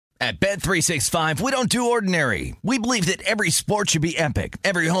At Bet365, we don't do ordinary. We believe that every sport should be epic.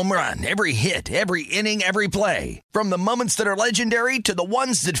 Every home run, every hit, every inning, every play. From the moments that are legendary to the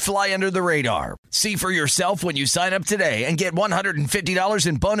ones that fly under the radar. See for yourself when you sign up today and get $150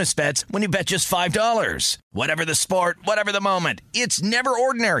 in bonus bets when you bet just $5. Whatever the sport, whatever the moment, it's never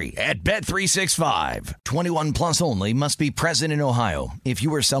ordinary at Bet365. 21 plus only. Must be present in Ohio. If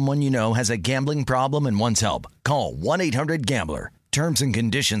you or someone you know has a gambling problem and wants help, call 1-800-GAMBLER. Terms and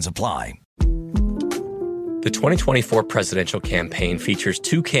conditions apply. The 2024 presidential campaign features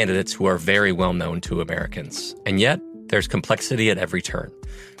two candidates who are very well known to Americans. And yet, there's complexity at every turn.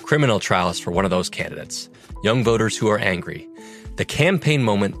 Criminal trials for one of those candidates. Young voters who are angry. The Campaign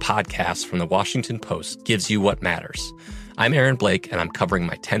Moment podcast from the Washington Post gives you what matters. I'm Aaron Blake, and I'm covering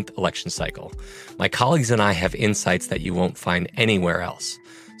my 10th election cycle. My colleagues and I have insights that you won't find anywhere else.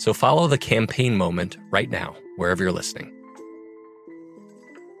 So follow The Campaign Moment right now, wherever you're listening.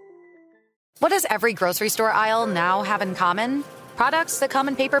 What does every grocery store aisle now have in common? Products that come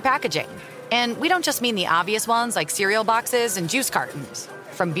in paper packaging. And we don't just mean the obvious ones like cereal boxes and juice cartons.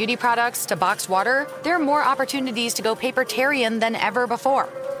 From beauty products to boxed water, there are more opportunities to go papertarian than ever before.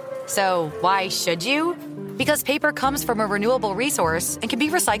 So why should you? Because paper comes from a renewable resource and can be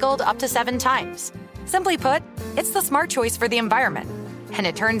recycled up to 7 times. Simply put, it's the smart choice for the environment. And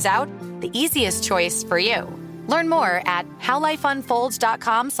it turns out, the easiest choice for you. Learn more at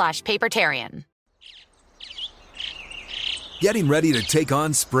howlifeunfolds.com/papertarian. Getting ready to take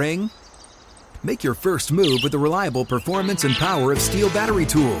on spring? Make your first move with the reliable performance and power of Steel battery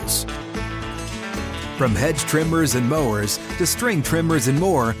tools. From hedge trimmers and mowers to string trimmers and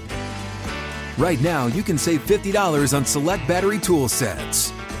more, right now you can save $50 on select battery tool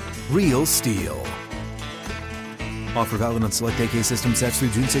sets. Real Steel. Offer valid on select AK system sets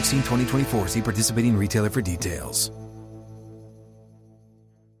through June 16, 2024. See participating retailer for details.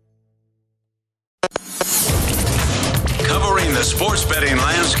 Covering the sports betting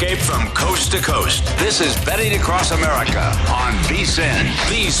landscape from coast to coast. This is Betting Across America on VSiN,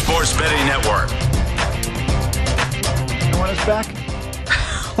 the Sports Betting Network. You want us back?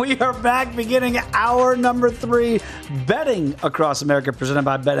 We are back beginning hour number 3, Betting Across America, presented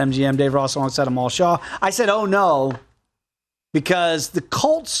by BetMGM. Dave Ross alongside Amal Shaw. I said, oh no, because the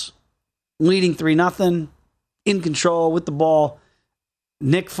Colts leading 3-0, in control with the ball.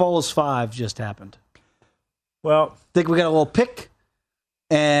 Nick Foles 5 just happened. Well, I think we got a little pick,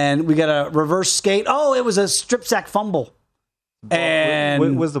 and we got a reverse skate. Oh, it was a strip sack fumble.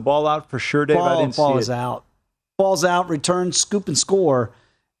 And was the ball out for sure, Dave? I didn't see it. Ball is out. Ball's out, return, scoop, and score.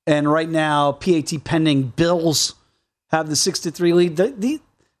 And right now, PAT pending. Bills have the 6-3 lead.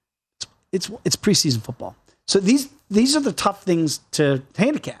 It's preseason football. So these are the tough things to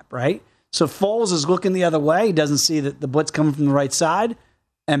handicap, right? So Foles is looking the other way. He doesn't see the blitz coming from the right side.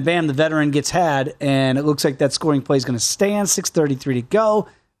 And bam, the veteran gets had. And it looks like that scoring play is going to stand. 6:33 to go.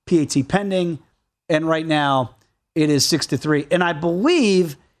 PAT pending. And right now, it is 6-3. And I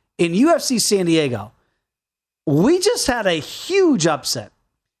believe in UFC San Diego, we just had a huge upset.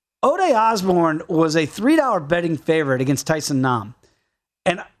 Ode Osborne was a $3 betting favorite against Tyson Nam.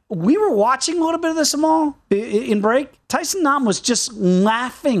 And we were watching a little bit of this all in break. Tyson Nam was just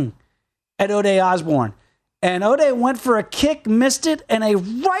laughing at Ode Osborne. And Ode went for a kick, missed it, and a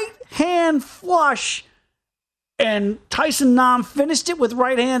right hand flush. And Tyson Nam finished it with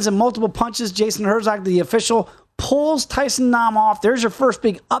right hands and multiple punches. Jason Herzog, the official, pulls Tyson Nam off. There's your first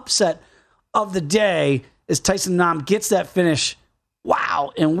big upset of the day as Tyson Nam gets that finish.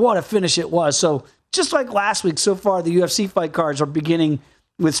 Wow, and what a finish it was. So just like last week, so far the UFC fight cards are beginning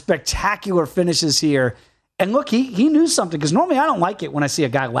with spectacular finishes here. And look, he knew something, because normally I don't like it when I see a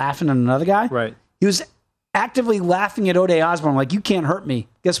guy laughing at another guy. Right. He was actively laughing at Ode Osborne like, you can't hurt me.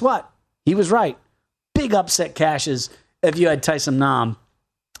 Guess what? He was right. Big upset cashes if you had Tyson Nam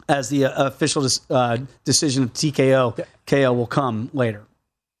as the official decision of TKO. KO will come later.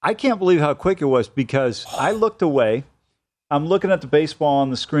 I can't believe how quick it was, because I looked away. I'm looking at the baseball on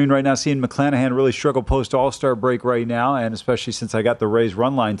the screen right now, seeing McClanahan really struggle post All-Star break right now, and especially since I got the Rays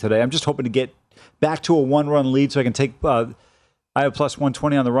run line today. I'm just hoping to get back to a 1-run lead so I can take I have plus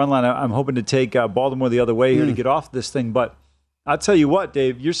 120 on the run line. I'm hoping to take Baltimore the other way here to get off this thing. But I'll tell you what,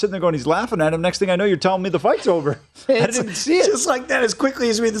 Dave, you're sitting there going, he's laughing at him. Next thing I know, you're telling me the fight's over. I didn't see it. Just like that, as quickly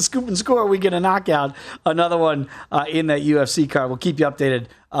as we hit the scoop and score, we get a knockout. Another one in that UFC card. We'll keep you updated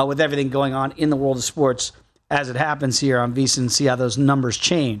with everything going on in the world of sports as it happens here on VSiN and see how those numbers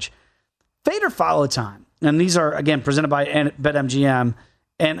change. Fade or follow time. And these are, again, presented by BetMGM.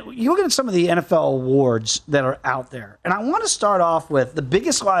 And you look at some of the NFL awards that are out there. And I want to start off with the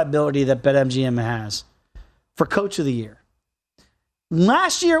biggest liability that BetMGM has for Coach of the Year.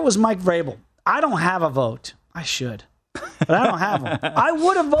 Last year it was Mike Vrabel. I don't have a vote. I should. But I don't have one. I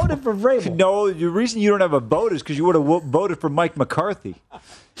would have voted for Vrabel. No, the reason you don't have a vote is because you would have voted for Mike McCarthy.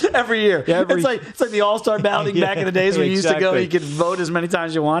 Every year. It's like the All-Star balloting back in the days when you used to go, you could vote as many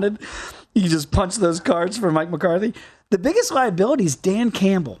times as you wanted. You just punch those cards for Mike McCarthy. The biggest liability is Dan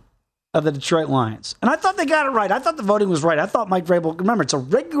Campbell of the Detroit Lions. And I thought they got it right. I thought the voting was right. I thought Mike Vrabel, remember, it's a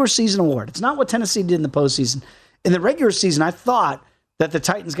regular season award. It's not what Tennessee did in the postseason. In the regular season, I thought that the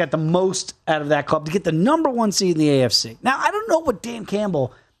Titans got the most out of that club to get the number 1 seed in the AFC. Now, I don't know what Dan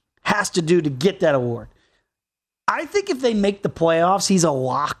Campbell has to do to get that award. I think if they make the playoffs, he's a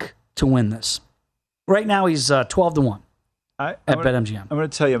lock to win this. Right now, he's 12-1 at BetMGM. I'm going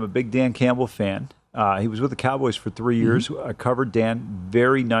to tell you, I'm a big Dan Campbell fan. He was with the Cowboys for 3 years. I covered Dan.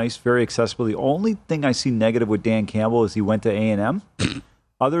 Very nice, very accessible. The only thing I see negative with Dan Campbell is he went to A&M.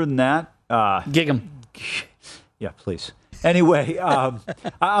 Other than that... Gig him. Yeah, please. Anyway,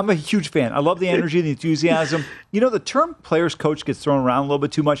 I'm a huge fan. I love the energy and the enthusiasm. You know, the term players coach gets thrown around a little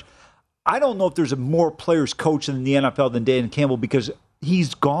bit too much. I don't know if there's a more players coach in the NFL than Dan Campbell because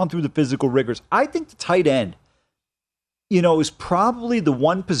he's gone through the physical rigors. I think the tight end, is probably the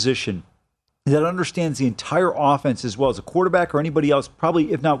one position that understands the entire offense as well as a quarterback or anybody else,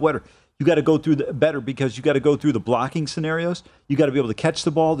 probably, if not better. You got to go through because you got to go through the blocking scenarios. You got to be able to catch the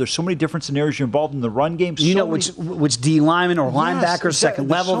ball. There's so many different scenarios you're involved in the run game. Which D lineman or linebacker, second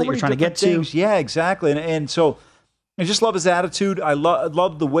level that you're trying to get to. Yeah, exactly. And so I just love his attitude. I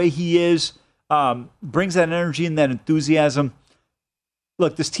love the way he is. Brings that energy and that enthusiasm.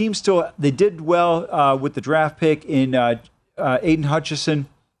 Look, this team they did well with the draft pick in Aiden Hutchinson.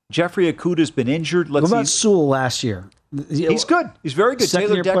 Jeffrey Okudah's been injured. What about Sewell last year? He's good. He's very good.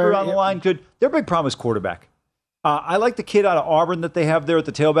 Taylor Decker on the line, good. Their big problem is quarterback. I like the kid out of Auburn that they have there at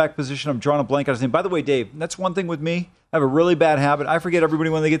the tailback position. I'm drawing a blank on his name. By the way, Dave, that's one thing with me. I have a really bad habit. I forget everybody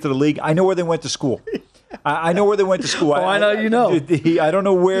when they get to the league. I know where they went to school. I know where they went to school. I know you know. I don't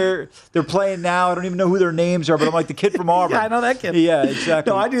know where they're playing now. I don't even know who their names are, but I'm like the kid from Auburn. Yeah, I know that kid. Yeah,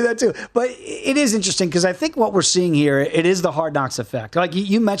 exactly. No, I do that too. But it is interesting because I think what we're seeing here, it is the Hard Knocks effect. Like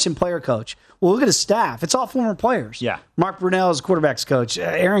you mentioned player coach. Well, look at his staff. It's all former players. Yeah. Mark Brunell is quarterback's coach.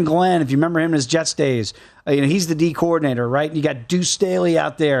 Aaron Glenn, if you remember him in his Jets days, he's the D coordinator, right? And you got Deuce Staley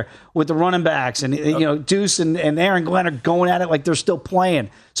out there with the running backs. And, Deuce and Aaron Glenn are going at it like they're still playing.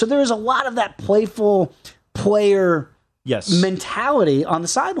 So there is a lot of that playful player mentality on the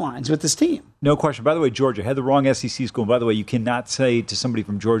sidelines with this team. No question. By the way, Georgia had the wrong SEC school. By the way, you cannot say to somebody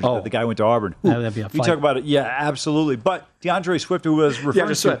from Georgia that the guy went to Auburn. That'd be a fight. You talk about it. Yeah, absolutely. But DeAndre Swift, who was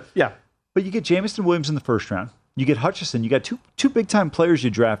referring to. Yeah. But you get Jamison Williams in the first round. You get Hutchinson. You got two big-time players you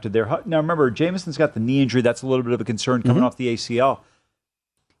drafted there. Now, remember, Jamison's got the knee injury. That's a little bit of a concern coming off the ACL.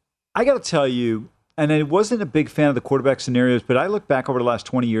 I got to tell you, and I wasn't a big fan of the quarterback scenarios, but I look back over the last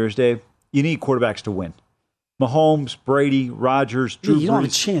 20 years, Dave, you need quarterbacks to win. Mahomes, Brady, Rodgers, Drew Brees. You don't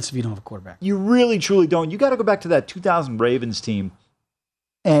have a chance if you don't have a quarterback. You really, truly don't. You got to go back to that 2000 Ravens team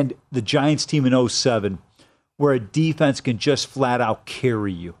and the Giants team in 2007 where a defense can just flat out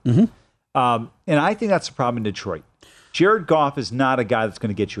carry you. And I think that's the problem in Detroit. Jared Goff is not a guy that's going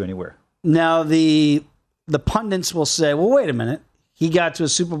to get you anywhere. Now, the pundits will say, well, wait a minute. He got to a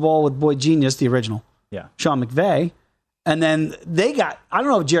Super Bowl with Boy Genius, the original, Sean McVay. And then I don't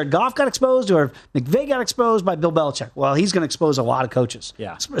know if Jared Goff got exposed or if McVay got exposed by Bill Belichick. Well, he's going to expose a lot of coaches,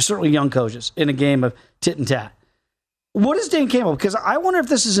 certainly young coaches, in a game of tit and tat. What is Dan Campbell? Because I wonder if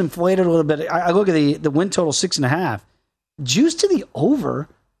this is inflated a little bit. I look at the win total, 6.5. Juice to the over,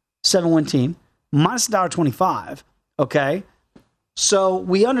 7-win team, minus $1.25. Okay? So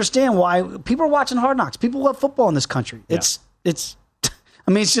we understand why people are watching Hard Knocks. People love football in this country. It's the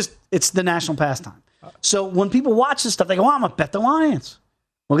national pastime. So when people watch this stuff, they go, I'm going to bet the Lions.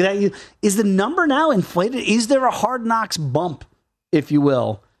 Look at that. Is the number now inflated? Is there a Hard Knocks bump, if you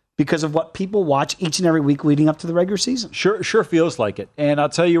will, because of what people watch each and every week leading up to the regular season? Sure feels like it. And I'll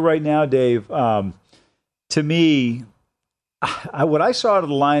tell you right now, Dave, to me, what I saw out of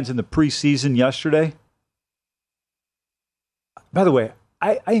the Lions in the preseason yesterday, by the way,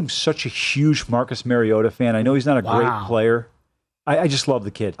 I am such a huge Marcus Mariota fan. I know he's not a great player. I just love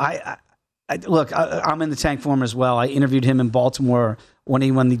the kid. Look, I'm in the tank for him as well. I interviewed him in Baltimore when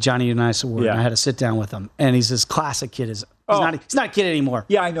he won the Johnny Unitas Award. And I had to sit down with him. And he's this classic kid. He's not a kid anymore.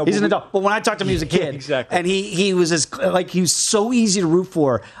 Yeah, I know. He's an adult. But when I talked to him, he was a kid. Exactly. And he was he was so easy to root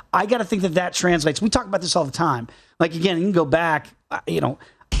for. I got to think that translates. We talk about this all the time. Like, again, you can go back,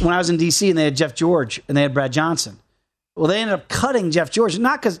 when I was in D.C. and they had Jeff George and they had Brad Johnson. Well, they ended up cutting Jeff George.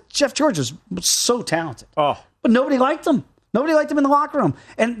 Not because Jeff George was so talented. But nobody liked him. Nobody liked him in the locker room.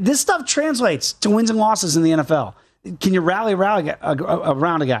 And this stuff translates to wins and losses in the NFL. can you rally around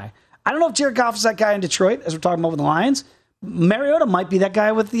a guy? I don't know if Jared Goff is that guy in Detroit, as we're talking about with the Lions. Mariota might be that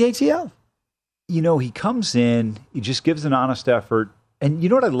guy with the ATL. You know, he comes in, he just gives an honest effort. And you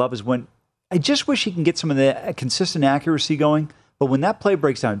know what I love is when I just wish he can get some of the consistent accuracy going. But when that play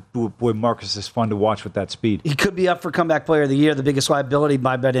breaks down, boy, Marcus is fun to watch with that speed. He could be up for comeback player of the year. The biggest liability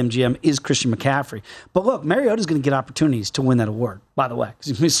by BetMGM is Christian McCaffrey. But look, Mariota's going to get opportunities to win that award, by the way,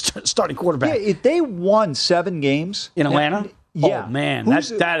 because he's starting quarterback. Yeah, if they won 7 games in Atlanta, yeah, oh, man,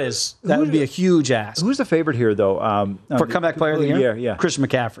 that would be a huge ask. Who's the favorite here, though? For comeback player of the year? Yeah. Christian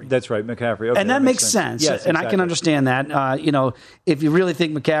McCaffrey. That's right, McCaffrey. Okay, and that makes sense. Yes, and I can understand that. If you really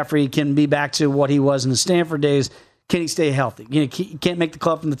think McCaffrey can be back to what he was in the Stanford days, can he stay healthy? You can't make the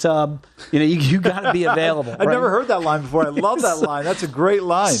club from the tub. You got to be available. I've never heard that line before. I love that line. That's a great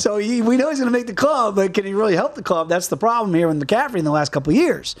line. So we know he's going to make the club, but can he really help the club? That's the problem here with McCaffrey in the last couple of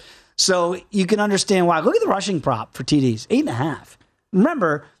years. So you can understand why. Look at the rushing prop for TDs, 8.5.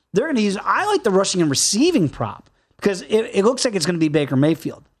 Remember, they're going to use. I like the rushing and receiving prop because it looks like it's going to be Baker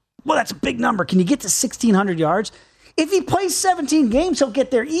Mayfield. Well, that's a big number. Can you get to 1,600 yards? If he plays 17 games, he'll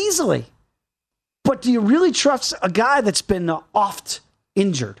get there easily. But do you really trust a guy that's been oft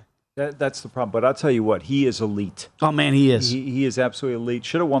injured? That's the problem. But I'll tell you what, he is elite. Oh, man, he is. He is absolutely elite.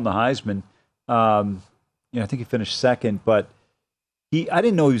 Should have won the Heisman. I think he finished second. But I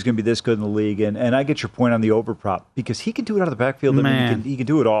didn't know he was going to be this good in the league. And I get your point on the over prop because he can do it out of the backfield. Man. I mean, he can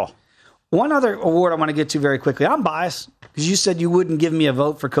do it all. One other award I want to get to very quickly. I'm biased because you said you wouldn't give me a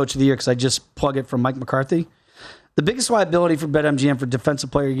vote for Coach of the Year because I just plug it from Mike McCarthy. The biggest liability for BetMGM for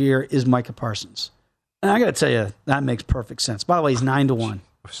Defensive Player of the Year is Micah Parsons. And I got to tell you, that makes perfect sense. By the way, he's 9-1.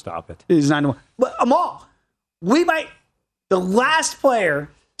 Stop it. He's 9-1. But Amal, the last player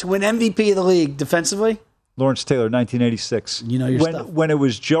to win MVP of the league defensively? Lawrence Taylor, 1986. You know your stuff. When it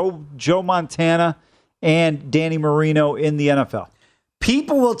was Joe Montana and Danny Marino in the NFL.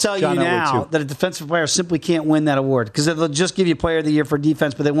 People will tell you now that a defensive player simply can't win that award because they'll just give you Player of the Year for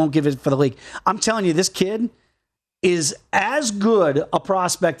defense, but they won't give it for the league. I'm telling you, this kid is as good a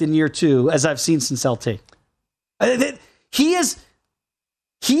prospect in year 2 as I've seen since LT. He is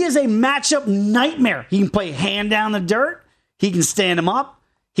a matchup nightmare. He can play hand down the dirt. He can stand him up.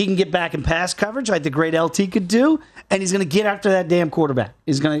 He can get back in pass coverage like the great LT could do, and he's going to get after that damn quarterback.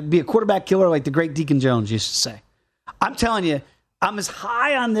 He's going to be a quarterback killer like the great Deacon Jones used to say. I'm telling you, I'm as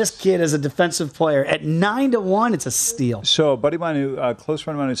high on this kid as a defensive player. At 9-1, it's a steal. So a buddy of mine, a close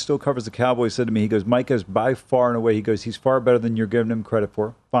friend of mine who still covers the Cowboys, said to me, he goes, Micah's by far and away, he goes, he's far better than you're giving him credit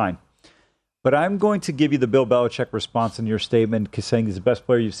for. Fine. But I'm going to give you the Bill Belichick response in your statement, saying he's the best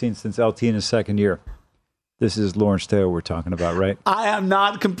player you've seen since LT in his second year. This is Lawrence Taylor we're talking about, right? I am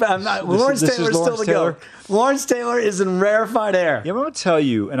not. Lawrence Taylor is still the go. Lawrence Taylor is in rarefied air. Yeah, I'm going to tell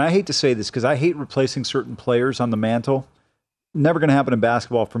you, and I hate to say this because I hate replacing certain players on the mantle. Never going to happen in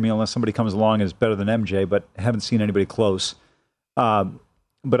basketball for me unless somebody comes along and is better than MJ, but haven't seen anybody close. But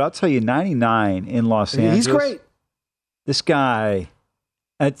I'll tell you, 99 in Los Angeles. He's great. This guy.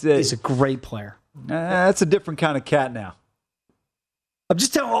 He's a great player. That's a different kind of cat now. I'm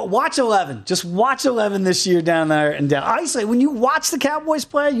just telling you, watch 11. Just watch 11 this year down there and down. I say, when you watch the Cowboys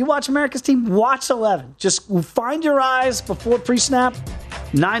play, you watch America's team, watch 11. Just find your eyes before pre-snap,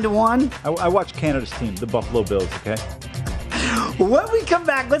 9-1. I watch Canada's team, the Buffalo Bills, okay? When we come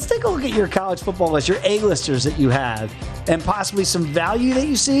back, let's take a look at your college football list, your A-listers that you have, and possibly some value that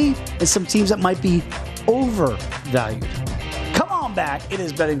you see, and some teams that might be overvalued. Come on back. It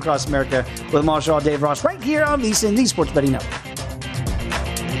is Betting Across America with Marshall Dave Ross right here on VSiN, the Sports Betting Network.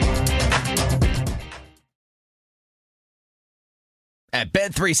 At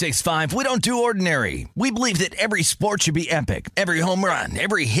Bet365, we don't do ordinary. We believe that every sport should be epic. Every home run,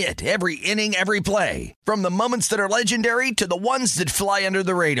 every hit, every inning, every play. From the moments that are legendary to the ones that fly under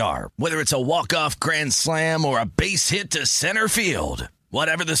the radar. Whether it's a walk-off grand slam or a base hit to center field.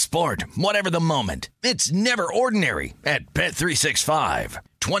 Whatever the sport, whatever the moment. It's never ordinary at Bet365.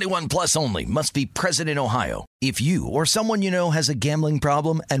 21 plus only. Must be present in Ohio. If you or someone you know has a gambling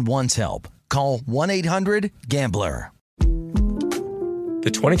problem and wants help, call 1-800-GAMBLER. The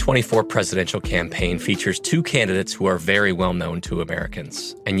 2024 presidential campaign features 2 candidates who are very well known to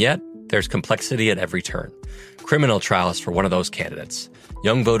Americans. And yet, there's complexity at every turn. Criminal trials for one of those candidates.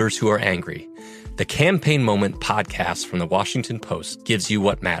 Young voters who are angry. The Campaign Moment podcast from the Washington Post gives you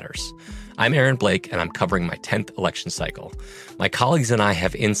what matters. I'm Aaron Blake, and I'm covering my 10th election cycle. My colleagues and I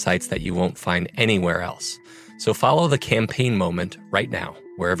have insights that you won't find anywhere else. So follow The Campaign Moment right now,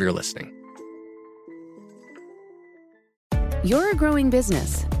 wherever you're listening. You're a growing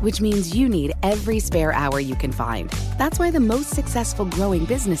business, which means you need every spare hour you can find. That's why the most successful growing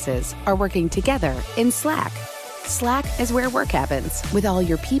businesses are working together in Slack. Slack is where work happens, with all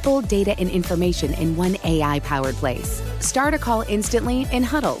your people, data, and information in one AI-powered place. Start a call instantly in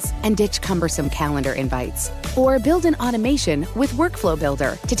huddles and ditch cumbersome calendar invites. Or build an automation with Workflow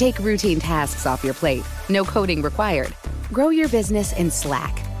Builder to take routine tasks off your plate. No coding required. Grow your business in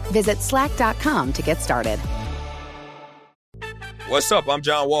Slack. Visit slack.com to get started. What's up? I'm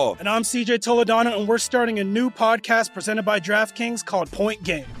John Wall. And I'm CJ Toledano, and we're starting a new podcast presented by DraftKings called Point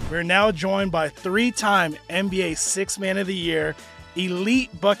Game. We're now joined by three-time NBA Sixth Man of the Year,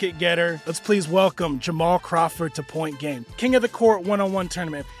 elite bucket getter. Let's please welcome Jamal Crawford to Point Game. King of the Court one-on-one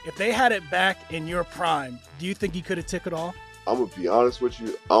tournament. If they had it back in your prime, do you think you could have took it all? I'm going to be honest with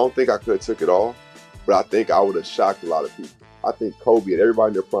you. I don't think I could have took it all, but I think I would have shocked a lot of people. I think Kobe and everybody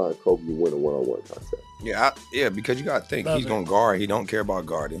in their prime, Kobe would win a one-on-one contest. Yeah, because you got to think, he's going to guard. He don't care about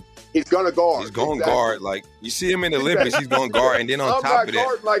guarding. He's going to guard. He's going to guard. Like, you see him in the Olympics, he's going to guard. And then on top of that. I'm not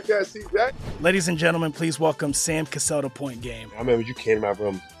guarding like that, see that? Ladies and gentlemen, please welcome Sam Cassell to Point Game. I remember you came out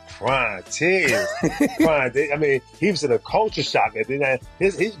from prime 10. I mean, he was in a culture shock. And then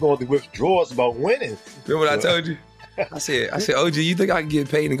he's going through withdrawals about winning. Remember what I told you? I said, OG, you think I can get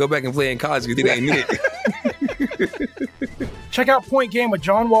paid and go back and play in college because it ain't it? Check out Point Game with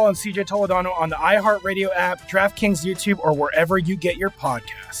John Wall and CJ Toledano on the iHeartRadio app, DraftKings YouTube, or wherever you get your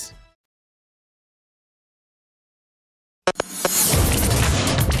podcasts.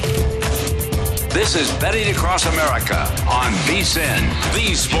 This is Betting Across America on VSiN,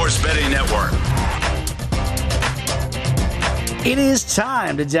 the Sports Betting Network. It is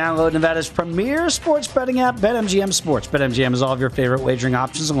time to download Nevada's premier sports betting app, BetMGM Sports. BetMGM is all of your favorite wagering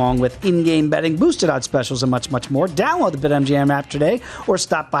options, along with in-game betting, boosted odds specials, and much, much more. Download the BetMGM app today or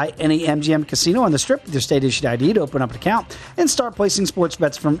stop by any MGM casino on the Strip with your state-issued ID to open up an account and start placing sports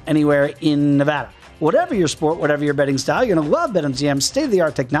bets from anywhere in Nevada. Whatever your sport, whatever your betting style, you're going to love BetMGM's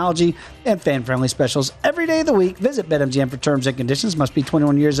state-of-the-art technology and fan-friendly specials every day of the week. Visit BetMGM for terms and conditions. Must be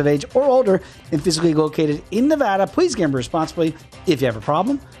 21 years of age or older and physically located in Nevada. Please gamble responsibly. If you have a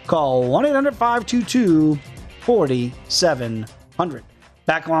problem, call 1-800-522-4700.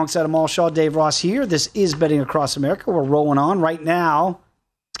 Back alongside Amal Shaw, Dave Ross here. This is Betting Across America. We're rolling on right now.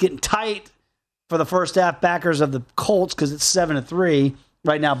 It's getting tight for the first half backers of the Colts because it's 7-3.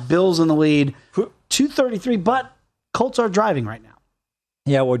 Right now, Bills in the lead, 233, but Colts are driving right now.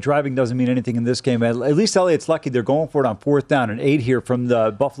 Yeah, well, driving doesn't mean anything in this game. At least Elliott's lucky they're going for it on 4th down and 8 here from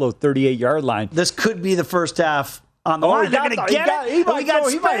the Buffalo 38-yard line. This could be the first half on the line. They're going to get it. He might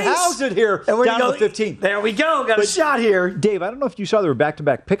house it here down to the 15. There we go. Got a shot here. Dave, I don't know if you saw there were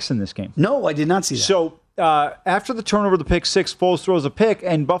back-to-back picks in this game. No, I did not see that. So after the turnover, the pick six, Foles throws a pick,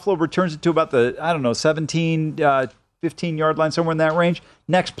 and Buffalo returns it to about the, 17, 15-yard line, somewhere in that range.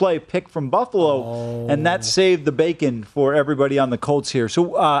 Next play, pick from Buffalo, and that saved the bacon for everybody on the Colts here.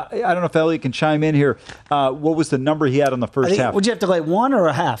 So I don't know if Elliott can chime in here. What was the number he had on the first half? Would you have to lay one or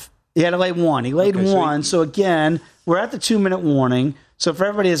a half? He had to lay one. He laid one. So again, we're at the 2-minute warning. So for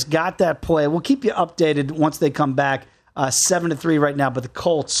everybody that's got that play, we'll keep you updated once they come back. 7-3 right now, but the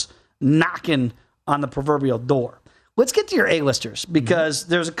Colts knocking on the proverbial door. Let's get to your A-listers because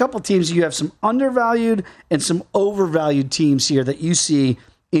there's a couple teams you have some undervalued and some overvalued teams here that you see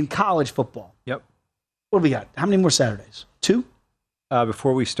in college football. Yep. What do we got? How many more Saturdays? 2?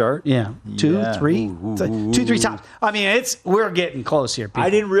 Before we start? Yeah. 2, 3? 2, 3 times. I mean, we're getting close here, people. I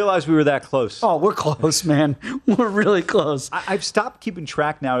didn't realize we were that close. Oh, we're close, man. We're really close. I've stopped keeping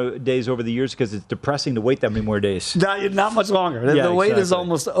track nowadays over the years because it's depressing to wait that many more days. Not much longer. The wait is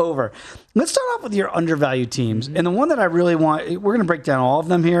almost over. Let's start off with your undervalued teams. And the one that I really want, we're going to break down all of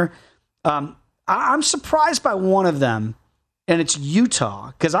them here. I'm surprised by one of them, and it's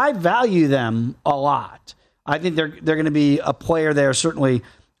Utah, because I value them a lot. I think they're going to be a player there, certainly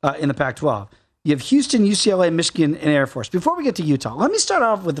in the Pac-12. You have Houston, UCLA, Michigan, and Air Force. Before we get to Utah, let me start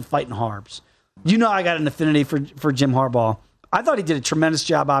off with the Fighting Harbs. You know I got an affinity for Jim Harbaugh. I thought he did a tremendous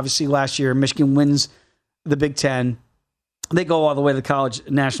job, obviously, last year. Michigan wins the Big Ten. They go all the way to the college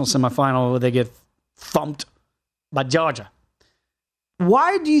national semifinal where they get thumped by Georgia.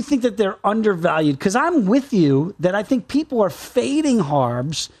 Why do you think that they're undervalued? Because I'm with you that I think people are fading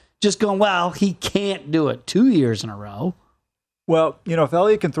Harbs, just going, well, he can't do it 2 years in a row. Well, if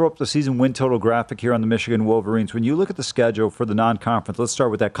Elliott can throw up the season win total graphic here on the Michigan Wolverines, when you look at the schedule for the non-conference, let's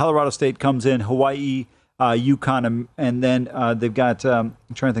start with that. Colorado State comes in, Hawaii, UConn, and then they've got, I'm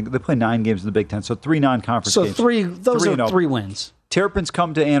trying to think, they play 9 games in the Big Ten, so 3 non-conference games. So those are 3 wins. Terrapins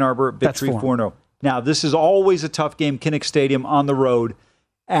come to Ann Arbor, victory 4-0. Now, this is always a tough game, Kinnick Stadium on the road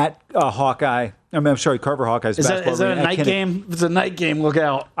at Hawkeye. I'm sorry, Carver Hawkeyes basketball. Is that a night game? If it's a night game, look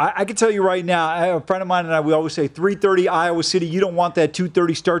out. I can tell you right now, a friend of mine and I, we always say 3:30 Iowa City. You don't want that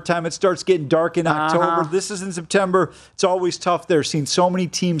 2:30 start time. It starts getting dark in October. This is in September. It's always tough there. Seen so many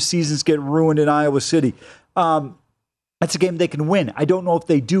teams' seasons get ruined in Iowa City. That's a game they can win. I don't know if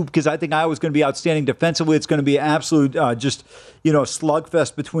they do because I think Iowa's going to be outstanding defensively. It's going to be an absolute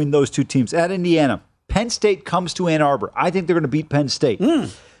slugfest between those two teams. At Indiana, Penn State comes to Ann Arbor. I think they're going to beat Penn State.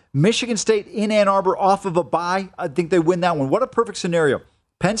 Michigan State in Ann Arbor off of a bye. I think they win that one. What a perfect scenario.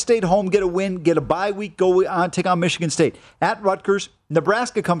 Penn State home, get a win, get a bye week, go on, take on Michigan State. At Rutgers,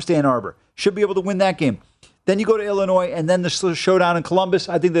 Nebraska comes to Ann Arbor. Should be able to win that game. Then you go to Illinois, and then the showdown in Columbus.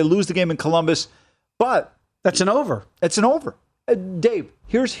 I think they lose the game in Columbus, but that's an over. It's an over. Dave,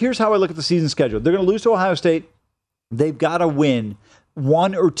 here's how I look at the season schedule. They're going to lose to Ohio State. They've got to win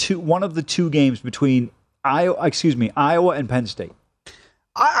one of the two games between Iowa and Penn State.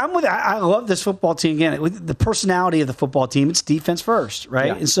 I'm with. I love this football team. Again, with the personality of the football team, it's defense first, right?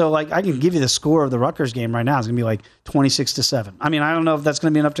 Yeah. And so, I can give you the score of the Rutgers game right now. It's going to be 26-7. I mean, I don't know if that's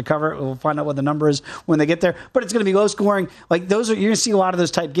going to be enough to cover it. We'll find out what the number is when they get there. But it's going to be low scoring. You're going to see a lot of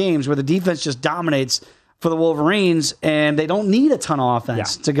those type games where the defense just dominates for the Wolverines, and they don't need a ton of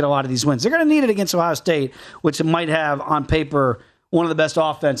offense to get a lot of these wins. They're going to need it against Ohio State, which might have on paper one of the best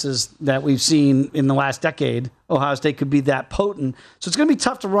offenses that we've seen in the last decade. Ohio State could be that potent. So it's going to be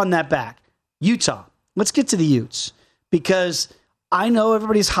tough to run that back. Utah. Let's get to the Utes because I know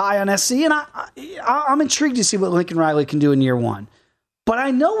everybody's high on SC, and I'm intrigued to see what Lincoln Riley can do in year one. But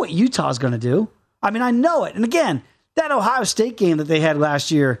I know what Utah's going to do. I mean, I know it. And again, that Ohio State game that they had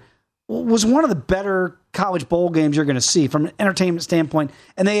last year was one of the better college bowl games you're going to see from an entertainment standpoint.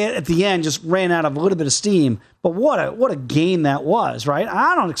 And they, at the end, just ran out of a little bit of steam. But what a game that was, right?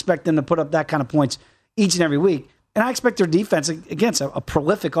 I don't expect them to put up that kind of points each and every week. And I expect their defense against a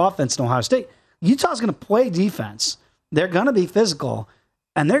prolific offense in Ohio State. Utah's going to play defense. They're going to be physical,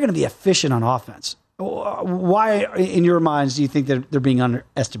 and they're going to be efficient on offense. Why, in your minds, do you think they're being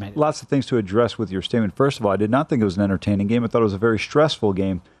underestimated? Lots of things to address with your statement. First of all, I did not think it was an entertaining game. I thought it was a very stressful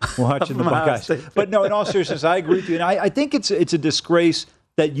game watching the Buckeyes. But no, in all seriousness, I agree with you. And I think it's a disgrace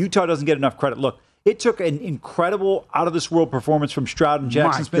that Utah doesn't get enough credit. Look, it took an incredible, out-of-this-world performance from Stroud and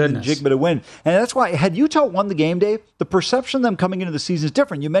Jackson Smith and Jigba to win. And that's why, had Utah won the game, Dave, the perception of them coming into the season is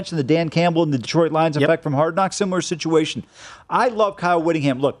different. You mentioned the Dan Campbell and the Detroit Lions effect from Hard Knocks, similar situation. I love Kyle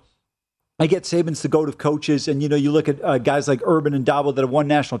Whittingham. Look, I get Saban's the GOAT of coaches, and, you look at guys like Urban and Dabo that have won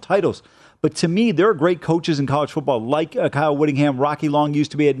national titles. But to me, there are great coaches in college football, like Kyle Whittingham. Rocky Long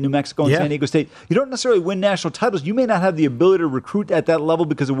used to be at New Mexico and San Diego State. You don't necessarily win national titles. You may not have the ability to recruit at that level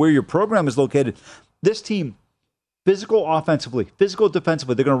because of where your program is located. This team, physical offensively, physical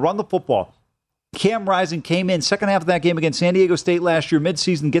defensively, they're going to run the football. Cam Rising came in second half of that game against San Diego State last year,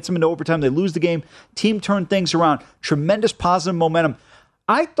 midseason, gets them into overtime. They lose the game. Team turned things around. Tremendous positive momentum.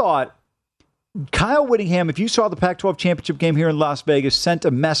 I thought Kyle Whittingham, if you saw the Pac-12 championship game here in Las Vegas, sent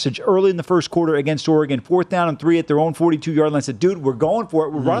a message early in the first quarter against Oregon, 4th down and 3 at their own 42-yard line, said, dude, we're going for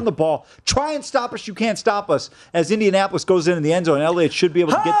it. We're running the ball. Try and stop us. You can't stop us. As Indianapolis goes in the end zone, Elliott should be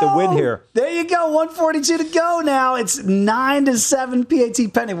able to get the win here. There you go. 142 to go now. It's 9-7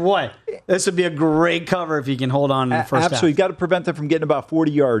 PAT pending. Boy, this would be a great cover if you can hold on in the first half. Absolutely. You've got to prevent them from getting about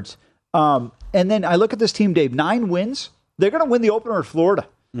 40 yards. And then I look at this team, Dave, 9 wins. They're going to win the opener at Florida.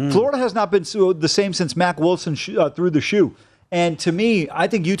 Florida has not been the same since Mack Wilson threw the shoe. And to me, I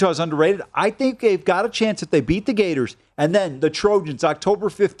think Utah is underrated. I think they've got a chance if they beat the Gators. And then the Trojans, October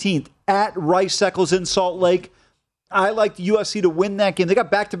 15th, at Rice-Eccles in Salt Lake. I like the USC to win that game. They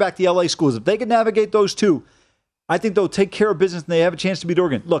got back-to-back the LA schools. If they can navigate those two, I think they'll take care of business and they have a chance to beat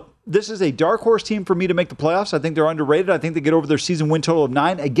Oregon. Look, this is a dark horse team for me to make the playoffs. I think they're underrated. I think they get over their season win total of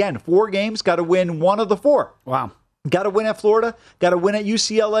 9. Again, 4 games, got to win 1 of the 4. Wow. Got to win at Florida, got to win at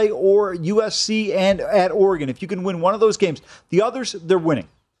UCLA or USC and at Oregon. If you can win one of those games, the others, they're winning.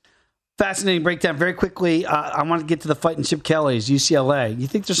 Fascinating breakdown. Very quickly, I want to get to the fighting Chip Kelly's UCLA. You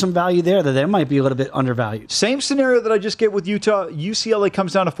think there's some value there that they might be a little bit undervalued? Same scenario that I just get with Utah. UCLA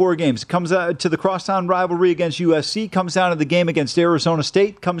comes down to 4 games. It comes out to the crosstown rivalry against USC, comes down to the game against Arizona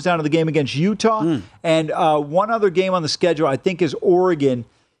State, comes down to the game against Utah. And one other game on the schedule, I think, is Oregon.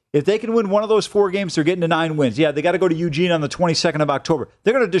 If they can win one of those 4 games, they're getting to 9 wins. Yeah, they got to go to Eugene on the 22nd of October.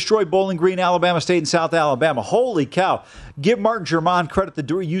 They're going to destroy Bowling Green, Alabama State, and South Alabama. Holy cow. Give Martin Germain credit, the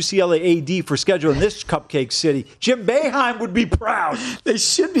UCLA AD, for scheduling this cupcake city. Jim Boeheim would be proud. They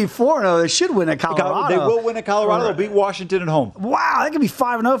should be 4-0. They should win at Colorado. They will win at Colorado. They'll beat Washington at home. Wow, that could be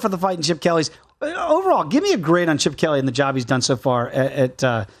 5-0 for the fighting Chip Kellys. Overall, give me a grade on Chip Kelly and the job he's done so far at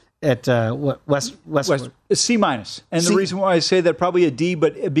Westwood? C-. And the reason why I say that, probably a D,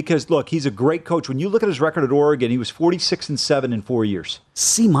 but because, look, he's a great coach. When you look at his record at Oregon, he was 46-7 in 4 years.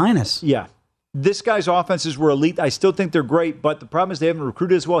 C-. Yeah. This guy's offenses were elite. I still think they're great, but the problem is they haven't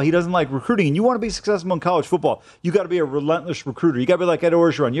recruited as well. He doesn't like recruiting. And you want to be successful in college football, you got to be a relentless recruiter. You got to be like Ed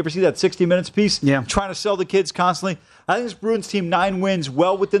Orgeron. You ever see that 60 Minutes piece? Yeah. Trying to sell the kids constantly. I think this Bruins team, 9 wins,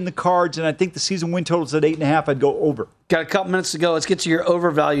 well within the cards, and I think the season win total's at 8.5. I'd go over. Got a couple minutes to go. Let's get to your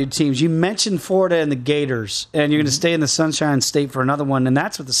overvalued teams. You mentioned Florida and the Gators, and you're going to stay in the Sunshine State for another one, and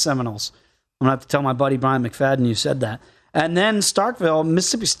that's with the Seminoles. I'm going to have to tell my buddy Brian McFadden you said that. And then Starkville,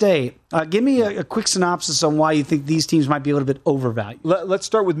 Mississippi State. Give me a quick synopsis on why you think these teams might be a little bit overvalued. Let's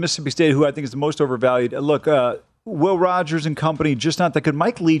start with Mississippi State, who I think is the most overvalued. Look, Will Rogers and company, just not that good.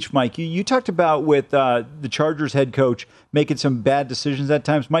 Mike Leach, Mike, you talked about with the Chargers head coach making some bad decisions at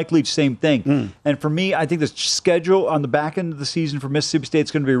times. Mike Leach, same thing. And for me, I think the schedule on the back end of the season for Mississippi State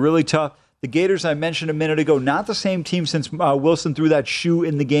is going to be really tough. The Gators, I mentioned a minute ago, not the same team since Wilson threw that shoe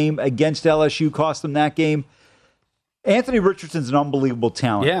in the game against LSU, cost them that game. Anthony Richardson's an unbelievable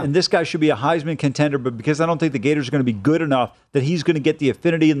talent, and this guy should be a Heisman contender, but because I don't think the Gators are going to be good enough that he's going to get the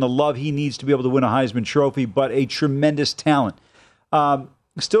affinity and the love he needs to be able to win a Heisman Trophy, but a tremendous talent.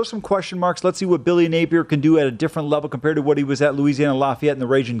 Still some question marks. Let's see what Billy Napier can do at a different level compared to what he was at Louisiana Lafayette and the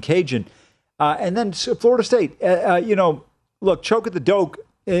Ragin' Cajun. And then Florida State, look, choke at the doke.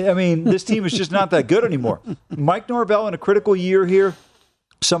 I mean, this team is just not that good anymore. Mike Norvell in a critical year here,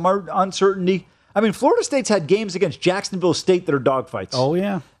 some uncertainty. I mean, Florida State's had games against Jacksonville State that are dogfights. Oh,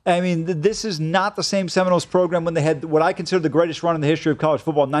 yeah. I mean, this is not the same Seminoles program when they had what I consider the greatest run in the history of college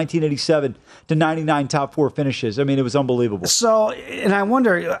football, 1987 to 99 top 4 finishes. I mean, it was unbelievable. So, and I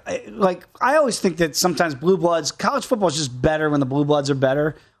wonder, like, I always think that sometimes blue bloods, college football is just better when the blue bloods are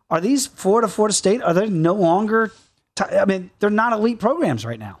better. Are these Florida State, are they no longer, they're not elite programs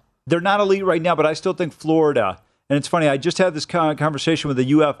right now. They're not elite right now, but I still think Florida. And it's funny, I just had this conversation with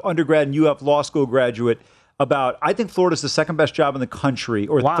a UF undergrad and UF law school graduate about, I think Florida's the second best job in the country,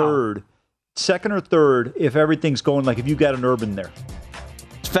 or third, second or third, if everything's going, like if you got an urban there.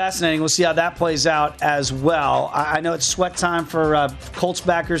 It's fascinating. We'll see how that plays out as well. I know it's sweat time for Colts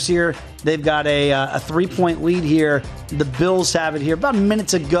backers here. They've got a 3-point lead here. The Bills have it here. About a minute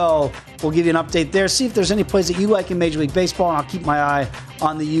to go. We'll give you an update there. See if there's any plays that you like in Major League Baseball, and I'll keep my eye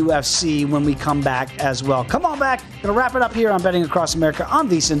on the UFC when we come back as well. Come on back. Going to wrap it up here on Betting Across America on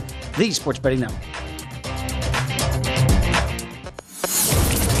VSiN, the Sports Betting Network.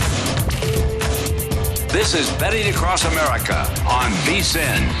 This is Betting Across America on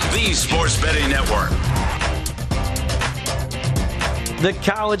VSiN, the Sports Betting Network. The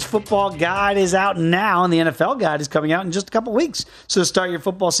college football guide is out now, and the NFL guide is coming out in just a couple weeks. So start your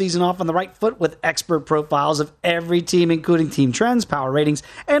football season off on the right foot with expert profiles of every team, including team trends, power ratings,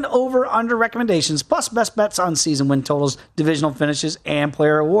 and over-under recommendations, plus best bets on season win totals, divisional finishes, and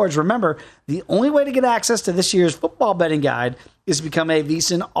player awards. Remember, the only way to get access to this year's football betting guide is to become a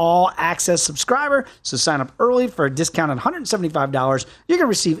VSiN All-Access subscriber. So sign up early for a discounted $175. You're going to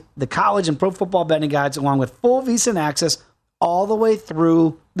receive the college and pro football betting guides along with full VSiN access all the way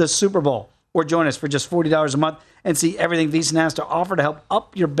through the Super Bowl. Or join us for just $40 a month and see everything VSiN has to offer to help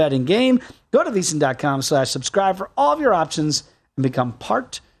up your betting game. Go to VSiN.com/subscribe for all of your options and become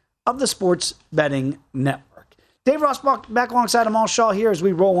part of the Sports Betting Network. Dave Ross back alongside Amal Shaw here as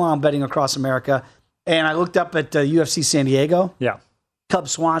we roll on Betting Across America. And I looked up at UFC San Diego. Yeah. Cub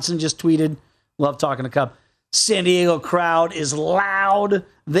Swanson just tweeted. Love talking to Cub. San Diego crowd is loud.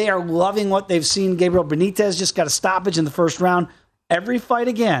 They are loving what they've seen. Gabriel Benitez just got a stoppage in the first round. Every fight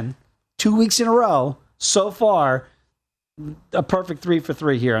again, 2 weeks in a row, so far, a perfect 3 for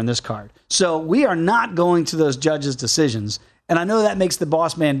 3 here on this card. So we are not going to those judges' decisions. And I know that makes the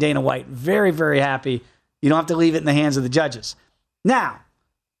boss man, Dana White, very, very happy. You don't have to leave it in the hands of the judges. Now,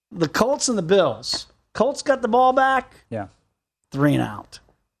 the Colts and the Bills. Colts got the ball back. Yeah. 3 and out.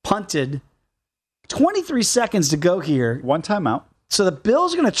 Punted. 23 seconds to go here. One timeout. So the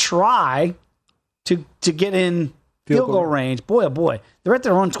Bills are going to try to get in field goal range. Boy, oh boy. They're at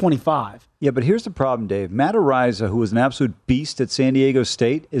their own 25. Yeah, but here's the problem, Dave. Matt Araiza, who was an absolute beast at San Diego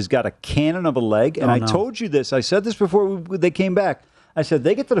State, has got a cannon of a leg. And I told you this. I said this before they came back. I said,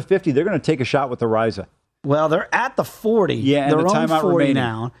 they get to the 50, they're going to take a shot with Araiza. Well, they're at the 40. Yeah, and they're the timeout 40 remaining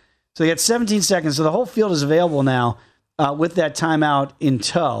now. So they got 17 seconds. So the whole field is available now with that timeout in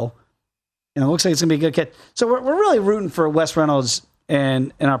tow. And it looks like it's going to be a good catch. So we're really rooting for Wes Reynolds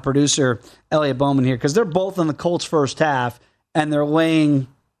and our producer, Elliot Bowman, here, because they're both in the Colts' first half, and they're laying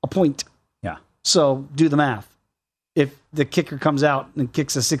a point. Yeah. So do the math. If the kicker comes out and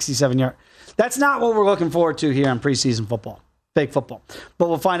kicks a 67-yard. That's not what we're looking forward to here on preseason football. fake football. But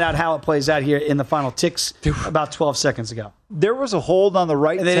we'll find out how it plays out here in the final ticks about 12 seconds ago. There was a hold on the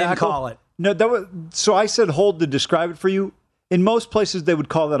right and they tackle. Didn't call it. No, so I said hold to describe it for you. In most places, they would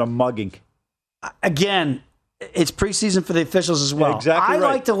call that a mugging. Again, it's preseason for the officials as well. Exactly right. I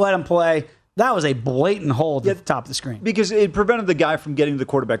like to let them play. That was a blatant hold at the top of the screen. Because it prevented the guy from getting to the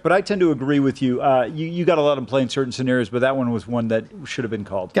quarterback. But I tend to agree with you. You got to let him play in certain scenarios, but that one was one that should have been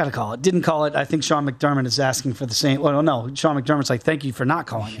called. Got to call it. Didn't call it. I think Sean McDermott is asking for the same. Well, no, Sean McDermott's like, thank you for not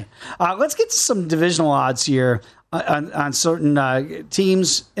calling it. Let's get to some divisional odds here on certain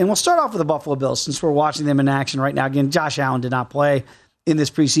teams. And we'll start off with the Buffalo Bills since we're watching them in action right now. Again, Josh Allen did not play in this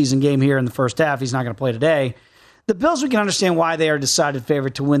preseason game here in the first half. He's not going to play today. The Bills, we can understand why they are decided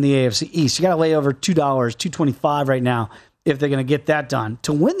favorite to win the AFC East. You got to lay over $2, $2.25 right now if they're going to get that done.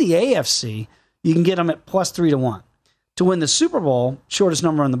 To win the AFC, you can get them at plus 3-1. To win the Super Bowl, shortest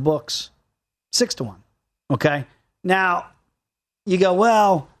number in the books, 6-1. Okay? Now, you go,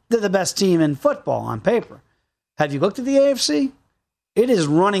 well, they're the best team in football on paper. Have you looked at the AFC? It is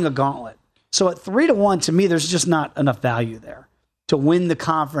running a gauntlet. So at 3-1, to me, there's just not enough value there to win the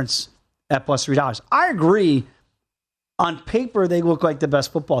conference at plus $3. I agree. On paper, they look like the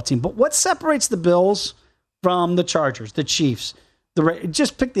best football team. But what separates the Bills from the Chargers, the Chiefs?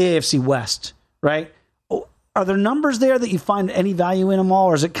 Just pick the AFC West, right? Are there numbers there that you find any value in them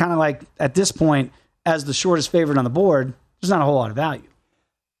all? Or is it kind of like, at this point, as the shortest favorite on the board, there's not a whole lot of value?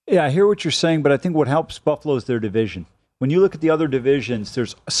 Yeah, I hear what you're saying, but I think what helps Buffalo is their division. When you look at the other divisions,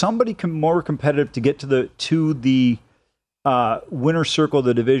 there's somebody more competitive to get to the winner's circle of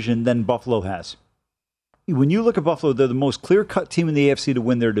the division than Buffalo has. When you look at Buffalo, they're the most clear-cut team in the AFC to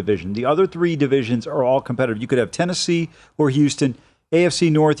win their division. The other three divisions are all competitive. You could have Tennessee or Houston.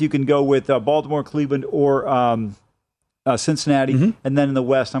 AFC North, you can go with Baltimore, Cleveland, or Cincinnati. Mm-hmm. And then in the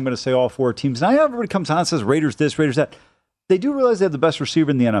West, I'm going to say all four teams. Now, everybody comes on and says Raiders this, Raiders that. They do realize they have the best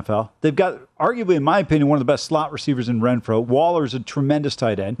receiver in the NFL. They've got, arguably, in my opinion, one of the best slot receivers in Renfro. Waller's a tremendous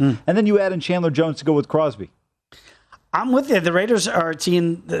tight end. And then you add in Chandler Jones to go with Crosby. I'm with you. The Raiders are a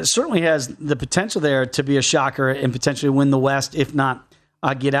team that certainly has the potential there to be a shocker and potentially win the West, if not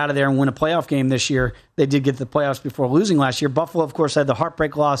get out of there and win a playoff game this year. They did get to the playoffs before losing last year. Buffalo, of course, had the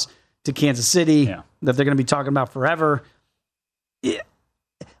heartbreak loss to Kansas City that they're going to be talking about forever.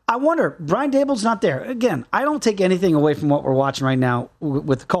 I wonder, Brian Daboll's not there. Again, I don't take anything away from what we're watching right now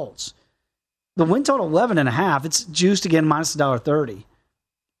with the Colts. The win total 11.5. It's juiced again minus $1.30.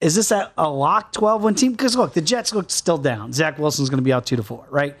 Is this a lock 12-win team? Because, look, the Jets look still down. Zach Wilson's going to be out 2-4,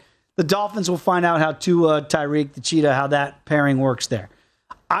 right? The Dolphins will find out how Tua, Tyreek, the Cheetah, how that pairing works there.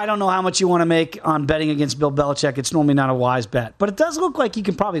 I don't know how much you want to make on betting against Bill Belichick. It's normally not a wise bet. But it does look like you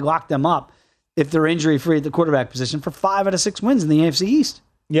can probably lock them up if they're injury-free at the quarterback position for 5 out of 6 wins in the AFC East.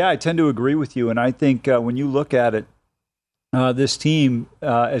 Yeah, I tend to agree with you. And I think when you look at it, this team,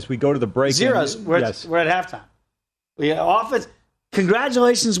 as we go to the break. Zeros. We're at halftime. We have offense.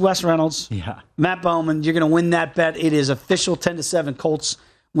 Congratulations, Wes Reynolds. Yeah. Matt Bowman, you're going to win that bet. It is official 10-7 Colts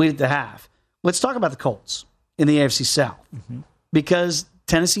lead at the half. Let's talk about the Colts in the AFC South. Mm-hmm. Because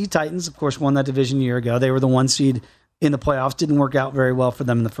Tennessee Titans, of course, won that division a year ago. They were the 1 seed in the playoffs. Didn't work out very well for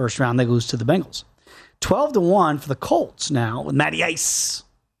them in the first round. They lose to the Bengals. 12-1 for the Colts now with Matty Ice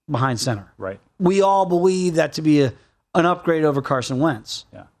behind center. Right. We all believe that to be an upgrade over Carson Wentz.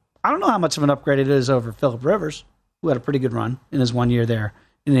 Yeah. I don't know how much of an upgrade it is over Phillip Rivers, who had a pretty good run in his 1 year there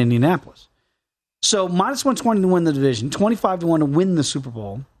in Indianapolis. So minus 120 to win the division, 25-1 to win the Super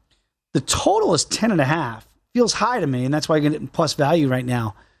Bowl. The total is 10.5. Feels high to me, and that's why you're getting plus value right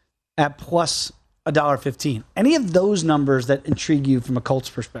now at plus $1.15. Any of those numbers that intrigue you from a Colts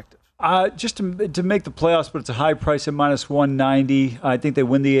perspective? Just to make the playoffs, but it's a high price at minus 190. I think they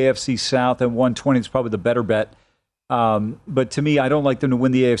win the AFC South at 120. It's probably the better bet. But to me, I don't like them to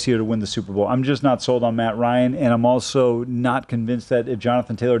win the AFC or to win the Super Bowl. I'm just not sold on Matt Ryan, and I'm also not convinced that if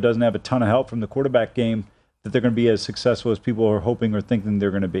Jonathan Taylor doesn't have a ton of help from the quarterback game, that they're going to be as successful as people are hoping or thinking they're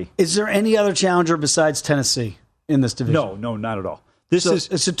going to be. Is there any other challenger besides Tennessee in this division? No, not at all. It's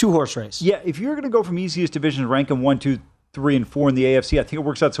a 2-horse race. Yeah, if you're going to go from easiest division, rank them 1, 2, 3, and 4 in the AFC, I think it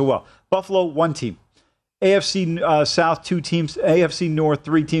works out so well. Buffalo, 1 team. AFC South, 2 teams. AFC North,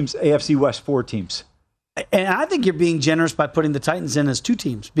 3 teams. AFC West, 4 teams. And I think you're being generous by putting the Titans in as 2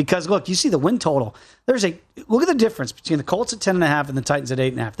 teams because, look, you see the win total. Look at the difference between the Colts at 10.5 and the Titans at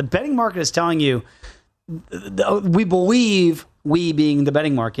 8.5. The betting market is telling you, we believe, we being the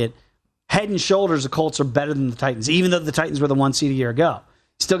betting market, head and shoulders the Colts are better than the Titans, even though the Titans were the 1 seed a year ago.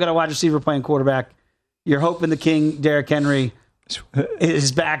 Still got a wide receiver playing quarterback. You're hoping the king, Derrick Henry,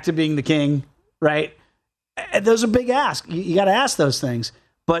 is back to being the king, right? Those are big asks. You got to ask those things.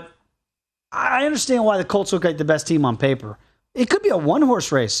 But I understand why the Colts look like the best team on paper, It could be a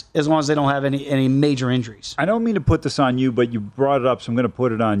one-horse race as long as they don't have any major injuries. I don't mean to put this on you, but you brought it up, so I'm going to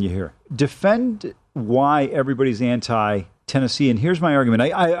put it on you here. Defend why everybody's anti-Tennessee, and here's my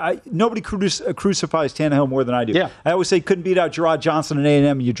argument. Nobody crucifies Tannehill more than I do. Yeah. I always say couldn't beat out Gerard Johnson and A&M,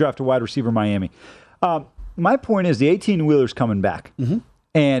 and you draft a wide receiver Miami. My point is the 18-wheeler's coming back. Mm-hmm.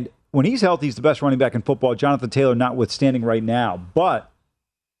 And when he's healthy, he's the best running back in football, Jonathan Taylor notwithstanding right now. But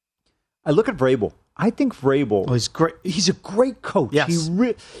I look at Vrabel. I think Vrabel. Oh, he's great. He's a great coach. Yes.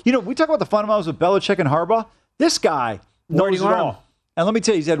 We talk about the fundamentals with Belichick and Harbaugh. This guy knows it all. And let me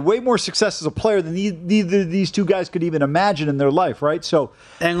tell you, he's had way more success as a player than either of these two guys could even imagine in their life, right?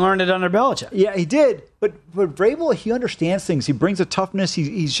 And learned it under Belichick. Yeah, he did. But Vrabel, he understands things. He brings a toughness.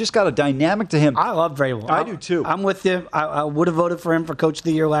 He's just got a dynamic to him. I love Vrabel. I do too. I'm with you. I would have voted for him for Coach of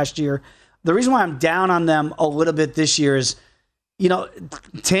the Year last year. The reason why I'm down on them a little bit this year is,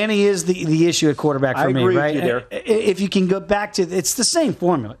 Tanny is the issue at quarterback for me, right? With you there. If you can go back to, it's the same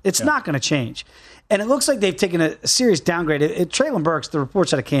formula. It's not going to change. And it looks like they've taken a serious downgrade. Traylon Burks, the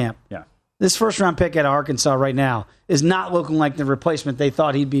reports out of camp, this first-round pick out of Arkansas right now is not looking like the replacement they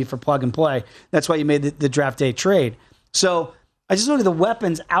thought he'd be for plug and play. That's why you made the draft day trade. So I just look at the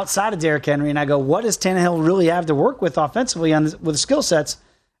weapons outside of Derrick Henry, and I go, what does Tannehill really have to work with offensively with the skill sets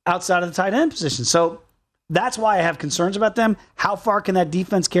outside of the tight end position? So that's why I have concerns about them. How far can that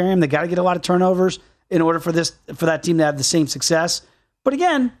defense carry them? They got to get a lot of turnovers in order for that team to have the same success. But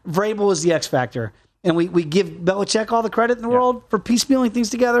again, Vrabel is the X factor. And we give Belichick all the credit in the world for piecemealing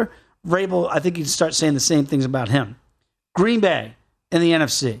things together. Vrabel, I think you can start saying the same things about him. Green Bay in the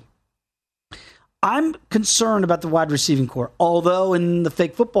NFC. I'm concerned about the wide receiving core, although in the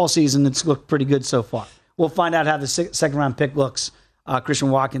fake football season, it's looked pretty good so far. We'll find out how the second-round pick looks. Christian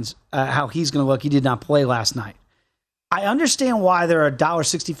Watkins, how he's going to look. He did not play last night. I understand why they're a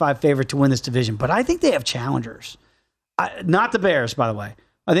 $1.65 favorite to win this division, but I think they have challengers. Not the Bears, by the way.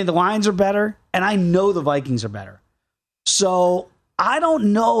 I think the Lions are better, and I know the Vikings are better. So I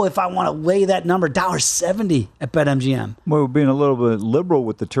don't know if I want to lay that number, $1.70 at BetMGM. Well, we're being a little bit liberal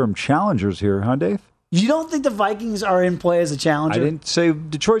with the term challengers here, huh, Dave? You don't think the Vikings are in play as a challenger? I didn't say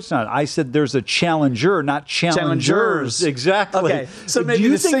Detroit's not. I said there's a challenger, not challengers. Exactly. Okay, so maybe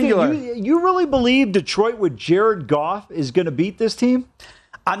the singular. You really believe Detroit with Jared Goff is going to beat this team?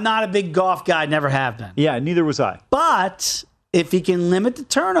 I'm not a big Goff guy, never have been. Yeah, neither was I. But if he can limit the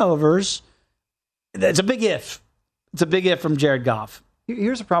turnovers, that's a big if. It's a big if from Jared Goff.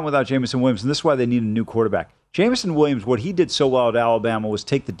 Here's the problem without Jameson Williams, and this is why they need a new quarterback. Jameson Williams, what he did so well at Alabama was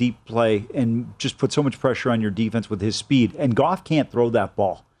take the deep play and just put so much pressure on your defense with his speed. And Goff can't throw that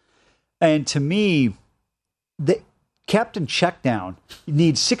ball. And to me, the captain check down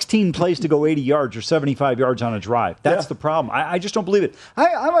needs 16 plays to go 80 yards or 75 yards on a drive. That's the problem. I just don't believe it.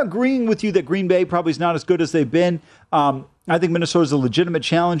 I'm agreeing with you that Green Bay probably is not as good as they've been. I think Minnesota's a legitimate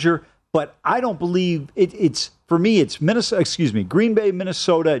challenger, but I don't believe it's for me, it's Green Bay,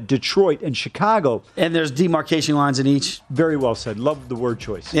 Minnesota, Detroit, and Chicago. And there's demarcation lines in each. Very well said. Love the word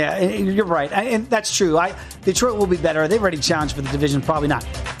choice. Yeah, you're right. And that's true. Detroit will be better. They've already challenged for the division. Probably not.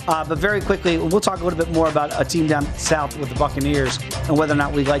 But very quickly, we'll talk a little bit more about a team down south with the Buccaneers and whether or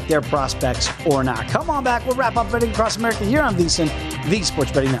not we like their prospects or not. Come on back. We'll wrap up Betting Across America here on VSiN, the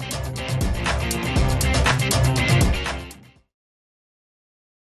Sports Betting Network.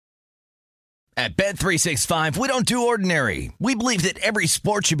 At Bet365, we don't do ordinary. We believe that every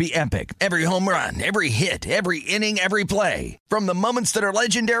sport should be epic. Every home run, every hit, every inning, every play. From the moments that are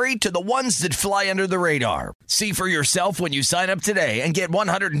legendary to the ones that fly under the radar. See for yourself when you sign up today and get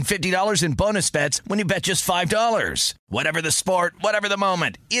 $150 in bonus bets when you bet just $5. Whatever the sport, whatever the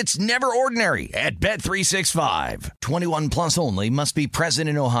moment, it's never ordinary at Bet365. 21 plus only. Must be present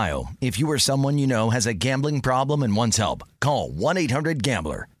in Ohio. If you or someone you know has a gambling problem and wants help, call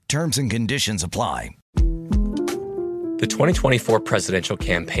 1-800-GAMBLER. Terms and conditions apply. The 2024 presidential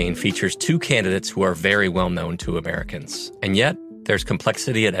campaign features two candidates who are very well known to Americans. And yet, there's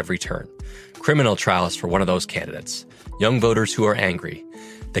complexity at every turn. Criminal trials for one of those candidates. Young voters who are angry.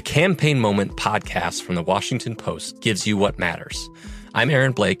 The Campaign Moment podcast from the Washington Post gives you what matters. I'm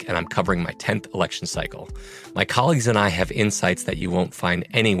Aaron Blake, and I'm covering my 10th election cycle. My colleagues and I have insights that you won't find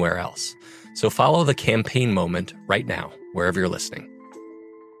anywhere else. So follow the Campaign Moment right now, wherever you're listening.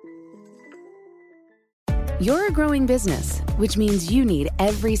 You're a growing business, which means you need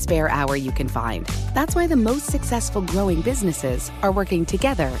every spare hour you can find. That's why the most successful growing businesses are working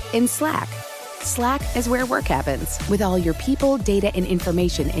together in Slack. Slack is where work happens, with all your people, data, and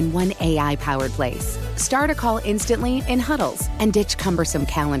information in one AI-powered place. Start a call instantly in huddles and ditch cumbersome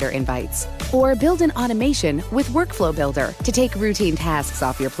calendar invites. Or build an automation with Workflow Builder to take routine tasks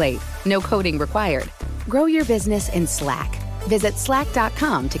off your plate. No coding required. Grow your business in Slack. Visit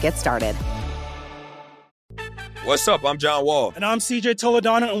slack.com to get started. What's up? I'm John Wall. And I'm CJ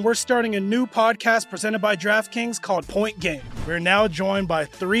Toledano, and we're starting a new podcast presented by DraftKings called Point Game. We're now joined by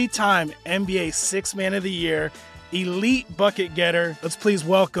three-time NBA Sixth Man of the Year, elite bucket getter. Let's please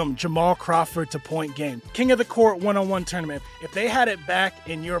welcome Jamal Crawford to Point Game. King of the Court one-on-one tournament. If they had it back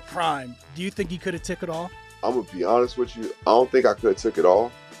in your prime, do you think you could have took it all? I'm going to be honest with you. I don't think I could have took it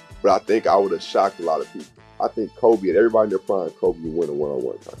all, but I think I would have shocked a lot of people. I think Kobe and everybody in their prime, Kobe would win a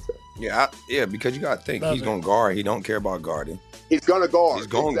one-on-one contest. Yeah, because you got to think. He's going to guard. He don't care about guarding. He's going to guard. He's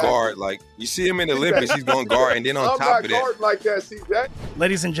going to guard. Like, you see him in the Olympics, he's going to guard. And then on top of that. I'm not guarding like that, CJ.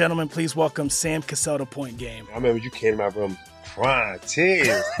 Ladies and gentlemen, please welcome Sam Cassell to Point Game. I remember you came out from crying,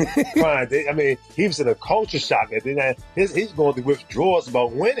 tears. Crying. I mean, he was in a culture shock. And then he's going through withdrawals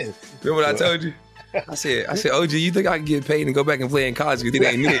about winning. Remember what I told you? I said, OG, you think I can get paid and go back and play in college? You think I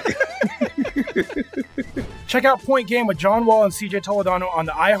ain't it? Check out Point Game with John Wall and CJ Toledano on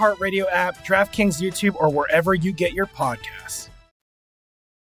the iHeartRadio app, DraftKings YouTube, or wherever you get your podcasts.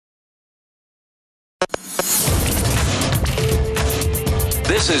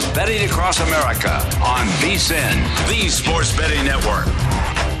 This is Betting Across America on VSiN, the Sports Betting Network.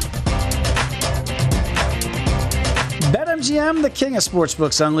 BetMGM, the king of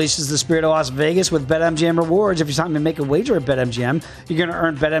sportsbooks, unleashes the spirit of Las Vegas with BetMGM Rewards. If you're trying to make a wager at BetMGM, you're going to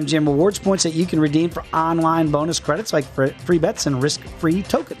earn BetMGM Rewards points that you can redeem for online bonus credits like free bets and risk-free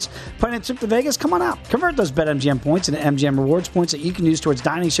tokens. Planning a trip to Vegas? Come on out. Convert those BetMGM points into MGM Rewards points that you can use towards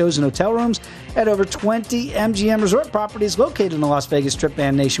dining shows and hotel rooms at over 20 MGM resort properties located in the Las Vegas Strip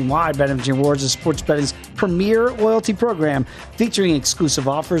and nationwide. BetMGM Rewards is sports betting's premier loyalty program featuring exclusive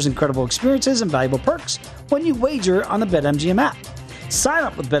offers, incredible experiences, and valuable perks when you wager on the BetMGM app. Sign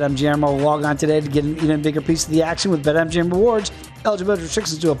up with BetMGM or log on today to get an even bigger piece of the action with BetMGM Rewards. Eligibility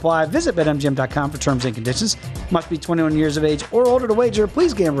restrictions to apply. Visit BetMGM.com for terms and conditions. Must be 21 years of age or older to wager.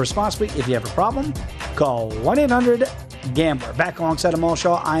 Please gamble responsibly. If you have a problem, call 1-800-GAMBLER. Back alongside Amal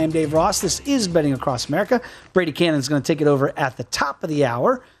Shaw, I am Dave Ross. This is Betting Across America. Brady Cannon is going to take it over at the top of the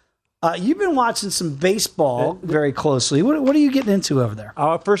hour. You've been watching some baseball very closely. What are you getting into over there?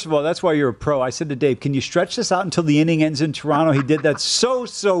 First of all, that's why you're a pro. I said to Dave, can you stretch this out until the inning ends in Toronto? He did that so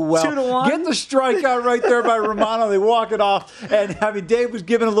well. 2-1. Get the strikeout right there by Romano. They walk it off. And Dave was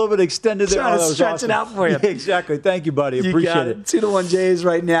giving a little bit extended there. Trying to stretch it out for you. Yeah, exactly. Thank you, buddy. Appreciate it. 2-1 Jays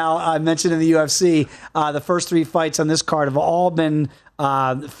right now. I mentioned in the UFC, the first three fights on this card have all been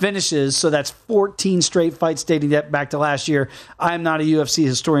finishes, so that's 14 straight fights dating back to last year. I'm not a UFC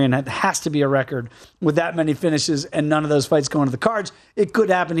historian. It has to be a record with that many finishes and none of those fights going to the cards. It could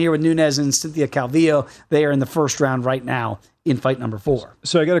happen here with Nunes and Cynthia Calvillo. They are in the first round right now in fight number 4.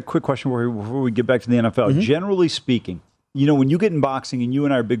 So I got a quick question before we get back to the NFL. Mm-hmm. Generally speaking, when you get in boxing, and you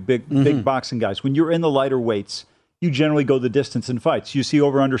and I are big boxing guys, when you're in the lighter weights, you generally go the distance in fights. You see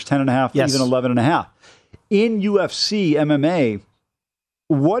over-unders 10.5, yes, even 11.5. In UFC, MMA,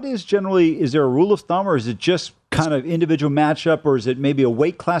 what is generally, is there a rule of thumb, or is it just kind of individual matchup, or is it maybe a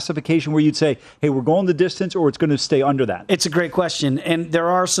weight classification where you'd say, hey, we're going the distance, or it's going to stay under that? It's a great question, and there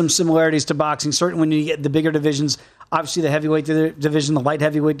are some similarities to boxing. Certainly when you get the bigger divisions, obviously the heavyweight division, the light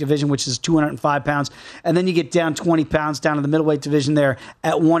heavyweight division, which is 205 pounds, and then you get down 20 pounds down to the middleweight division there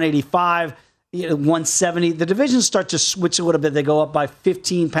at 185, 170. The divisions start to switch a little bit. They go up by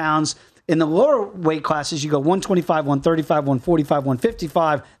 15 pounds. In the lower weight classes, you go 125, 135, 145,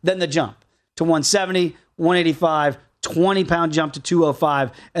 155, then the jump to 170, 185, 20-pound jump to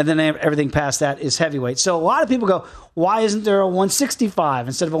 205, and then everything past that is heavyweight. So a lot of people go, why isn't there a 165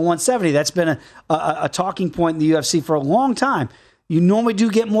 instead of a 170? That's been a talking point in the UFC for a long time. You normally do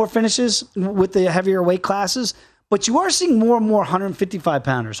get more finishes with the heavier weight classes, but you are seeing more and more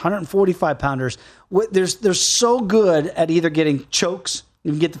 155-pounders, 145-pounders. They're so good at either getting chokes, you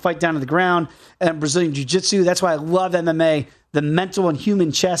can get the fight down to the ground, and Brazilian Jiu-Jitsu. That's why I love MMA, the mental and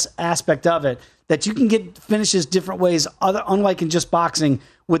human chess aspect of it, that you can get finishes different ways, unlike in just boxing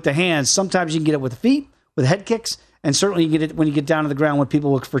with the hands. Sometimes you can get it with the feet, with head kicks, and certainly you get it when you get down to the ground when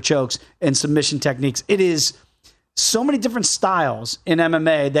people look for chokes and submission techniques. It is so many different styles in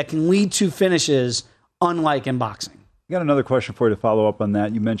MMA that can lead to finishes unlike in boxing. I got another question for you to follow up on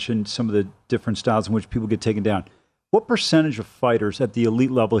that. You mentioned some of the different styles in which people get taken down. What percentage of fighters at the elite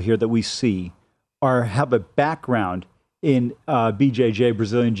level here that we see have a background in BJJ,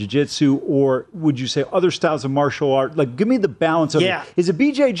 Brazilian Jiu-Jitsu, or would you say other styles of martial art? Like, give me the balance of it. Is it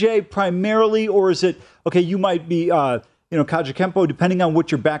BJJ primarily, or is it, okay, you might be Kajikempo, depending on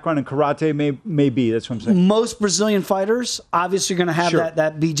what your background in karate may be. That's what I'm saying. Most Brazilian fighters obviously are going to have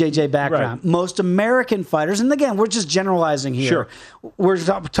that BJJ background. Right. Most American fighters, and again, we're just generalizing here. Sure. We're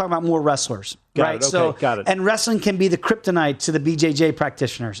talking about more wrestlers, right? Got it. And wrestling can be the kryptonite to the BJJ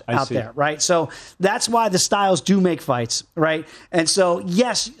practitioners out there, right? So that's why the styles do make fights, right? And so,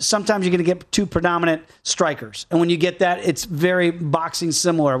 yes, sometimes you're going to get two predominant strikers. And when you get that, it's very boxing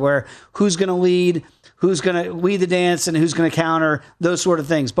similar, where who's going to lead, who's going to lead the dance, and who's going to counter, those sort of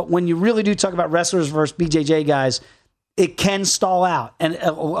things. But when you really do talk about wrestlers versus BJJ guys, it can stall out. And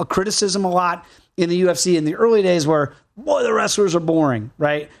a criticism a lot in the UFC in the early days were, boy, the wrestlers are boring,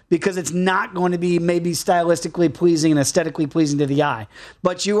 right? Because it's not going to be maybe stylistically pleasing and aesthetically pleasing to the eye.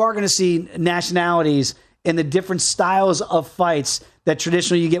 But you are going to see nationalities in the different styles of fights that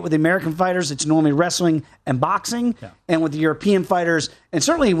traditionally you get with the American fighters. It's normally wrestling and boxing. Yeah. And with the European fighters, and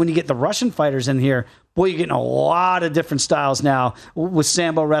certainly when you get the Russian fighters in here, boy, you're getting a lot of different styles now with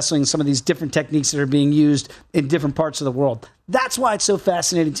Sambo wrestling, some of these different techniques that are being used in different parts of the world. That's why it's so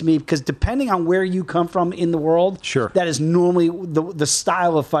fascinating to me, because depending on where you come from in the world, that is normally the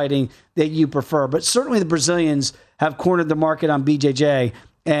style of fighting that you prefer. But certainly the Brazilians have cornered the market on BJJ.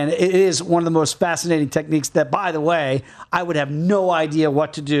 And it is one of the most fascinating techniques that, by the way, I would have no idea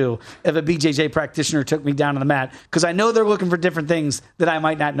what to do if a BJJ practitioner took me down to the mat, because I know they're looking for different things that I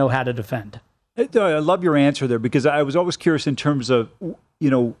might not know how to defend. I love your answer there, because I was always curious in terms of,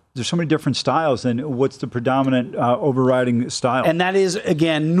 there's so many different styles, and what's the predominant overriding style? And that is,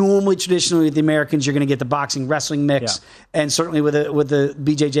 again, normally, traditionally, with the Americans, you're going to get the boxing wrestling mix. Yeah. And certainly with the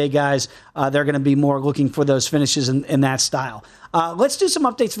BJJ guys, they're going to be more looking for those finishes in that style. Let's do some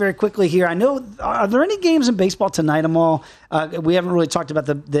updates very quickly here. I know, are there any games in baseball tonight, Amal? We haven't really talked about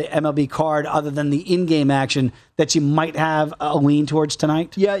the MLB card other than the in-game action that you might have a lean towards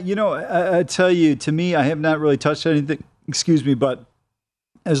tonight. Yeah, I tell you, to me, I have not really touched anything, but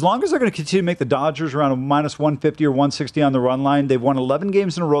as long as they're going to continue to make the Dodgers around a minus 150 or 160 on the run line, they've won 11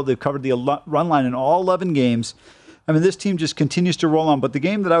 games in a row. They've covered the run line in all 11 games. I mean, this team just continues to roll on. But the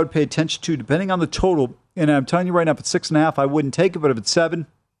game that I would pay attention to, depending on the total, and I'm telling you right now, if it's 6.5, I wouldn't take it. But if it's 7,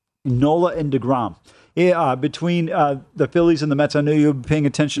 Nola and DeGrom. Between the Phillies and the Mets, I know you've been paying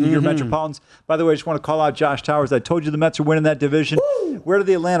attention to your Metropolitans. By the way, I just want to call out Josh Towers. I told you the Mets are winning that division. Woo! Where do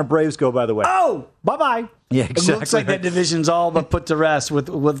the Atlanta Braves go, by the way? Oh, bye-bye. Yeah, exactly. It looks like that division's all but put to rest with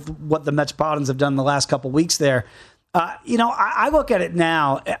what the Metropolitans have done the last couple of weeks there. I look at it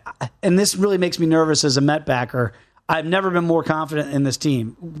now, and this really makes me nervous as a Met backer. I've never been more confident in this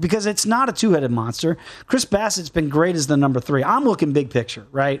team because it's not a two-headed monster. Chris Bassett's been great as the number 3. I'm looking big picture,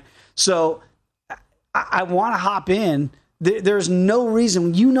 right? So I want to hop in. There's no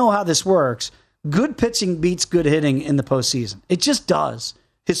reason. You know how this works. Good pitching beats good hitting in the postseason. It just does,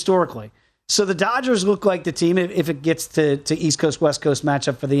 historically. So the Dodgers look like the team, if it gets to East Coast, West Coast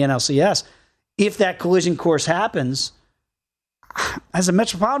matchup for the NLCS. If that collision course happens, as a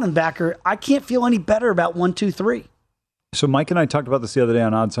Metropolitan backer, I can't feel any better about 1, 2, 3. So Mike and I talked about this the other day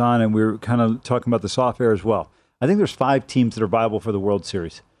on Odds On, and we were kind of talking about this off air as well. I think there's 5 teams that are viable for the World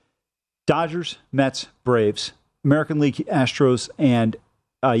Series. Dodgers, Mets, Braves, American League Astros, and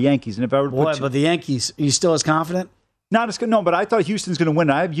Yankees. And if I were to but the Yankees, are you still as confident? Not as good. No, but I thought Houston's going to win.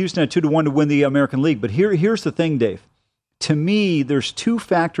 I have Houston at 2-1 to win the American League. But here's the thing, Dave. To me, there's 2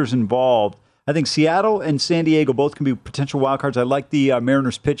 factors involved. I think Seattle and San Diego both can be potential wild cards. I like the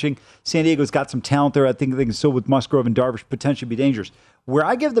Mariners pitching. San Diego's got some talent there. I think they can still, with Musgrove and Darvish, potentially be dangerous. Where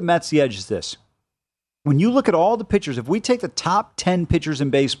I give the Mets the edge is this. When you look at all the pitchers, if we take the top 10 pitchers in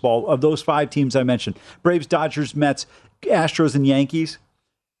baseball of those 5 teams I mentioned, Braves, Dodgers, Mets, Astros, and Yankees,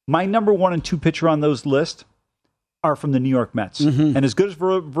 my number 1 and 2 pitcher on those lists are from the New York Mets. Mm-hmm. And as good as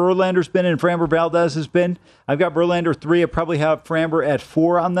Verlander's been and Framber Valdez has been, I've got Verlander 3. I probably have Framber at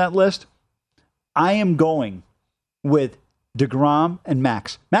 4 on that list. I am going with DeGrom and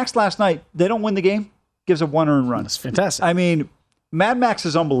Max. Max last night, they don't win the game, gives up 1 earned run. That's fantastic. I mean, Mad Max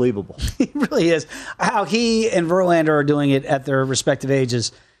is unbelievable. He really is. How he and Verlander are doing it at their respective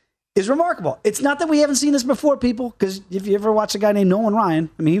ages is remarkable. It's not that we haven't seen this before, people, because if you ever watch a guy named Nolan Ryan,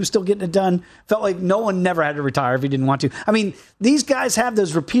 I mean, he was still getting it done. Felt like Nolan never had to retire if he didn't want to. I mean, these guys have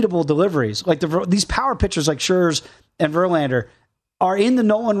those repeatable deliveries. Like these power pitchers like Scherzer and Verlander are in the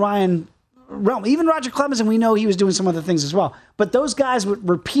Nolan Ryan realm. Even Roger Clemens, and we know he was doing some other things as well. But those guys with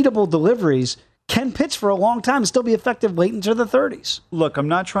repeatable deliveries can pitch for a long time and still be effective late into the 30s. Look, I'm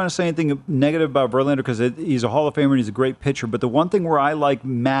not trying to say anything negative about Verlander because he's a Hall of Famer and he's a great pitcher. But the one thing where I like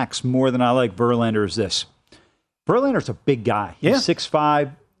Max more than I like Verlander is this. Verlander's a big guy. Yeah. He's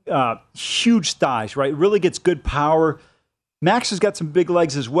 6'5", huge thighs, right? Really gets good power. Max has got some big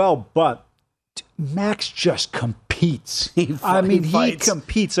legs as well, but Max just competes competes. He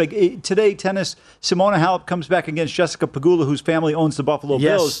competes. Like today, tennis, Simona Halep comes back against Jessica Pegula, whose family owns the Buffalo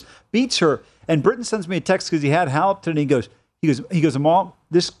Bills, beats her. And Britton sends me a text because he had Halep today. He goes, Amal,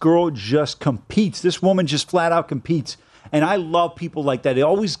 this girl just competes. This woman just flat out competes. And I love people like that. It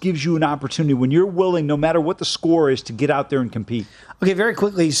always gives you an opportunity when you're willing, no matter what the score is, to get out there and compete. Okay, very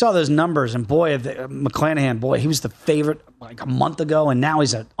quickly, you saw those numbers, and boy, McClanahan, he was the favorite like a month ago, and now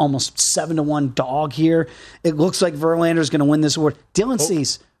he's an almost 7-1 dog here. It looks like Verlander's going to win this award. Dylan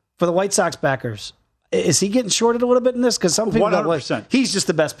Cease, for the White Sox backers, is he getting shorted a little bit in this? Because some people 100%. He's just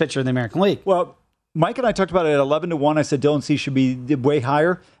the best pitcher in the American League. Well, Mike and I talked about it at 11-1. I said Dylan Cease should be way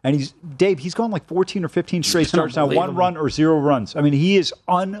higher. And he's gone like 14 or 15 straight starts now, 1 run or 0 runs. I mean, he is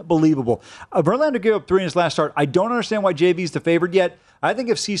unbelievable. Verlander gave up 3 in his last start. I don't understand why JV's the favorite yet. I think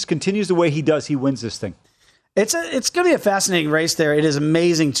if Cease continues the way he does, he wins this thing. It's going to be a fascinating race there. It is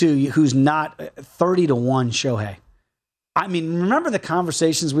amazing, too, who's not 30-1 Shohei. I mean, remember the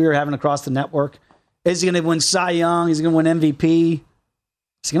conversations we were having across the network? Is he going to win Cy Young? Is he going to win MVP?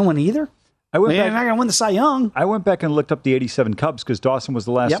 Is he going to win either? You're not going to win the Cy Young. I went back and looked up the 87 Cubs because Dawson was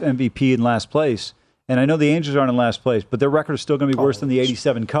the last MVP in last place. And I know the Angels aren't in last place, but their record is still going to be worse than the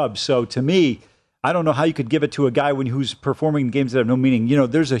 87 Cubs. So to me, I don't know how you could give it to a guy who's performing in games that have no meaning. You know,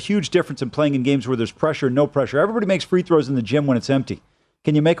 there's a huge difference in playing in games where there's pressure and no pressure. Everybody makes free throws in the gym when it's empty.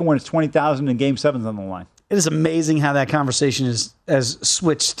 Can you make them when it's 20,000 and Game 7's on the line? It is amazing how that conversation has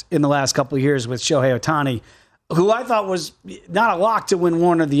switched in the last couple of years with Shohei Ohtani, who I thought was not a lock to win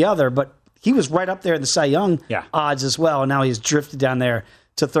one or the other, but he was right up there in the Cy Young odds as well, and now he's drifted down there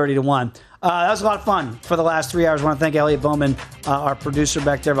to 30-1. That was a lot of fun for the last 3 hours. I want to thank Elliot Bowman, our producer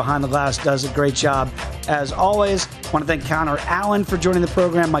back there behind the glass, does a great job as always. I want to thank Connor Allen for joining the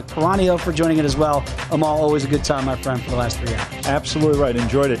program, Mike Peranio for joining it as well. Amal, always a good time, my friend, for the last 3 hours. Absolutely right.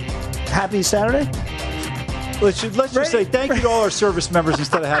 Enjoyed it. Happy Saturday. Let's just say thank you to all our service members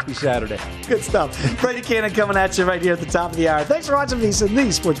instead of Happy Saturday. Good stuff. Brady Cannon coming at you right here at the top of the hour. Thanks for watching VSiN,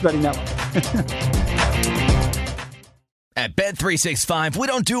 the Sports Betting Network. At Bet365, we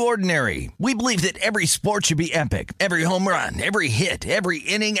don't do ordinary. We believe that every sport should be epic. Every home run, every hit, every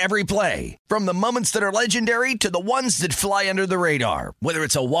inning, every play. From the moments that are legendary to the ones that fly under the radar. Whether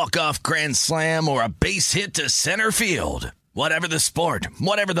it's a walk-off grand slam or a base hit to center field. Whatever the sport,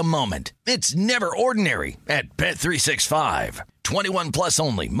 whatever the moment, it's never ordinary at Bet365. 21 plus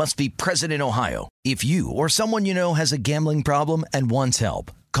only. Must be present in Ohio. If you or someone you know has a gambling problem and wants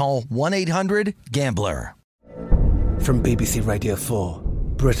help, call 1-800-GAMBLER. From BBC Radio 4,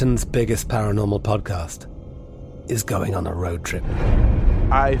 Britain's biggest paranormal podcast is going on a road trip.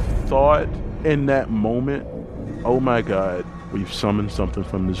 I thought in that moment, oh my God, we've summoned something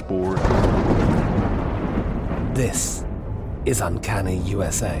from this board. This is Uncanny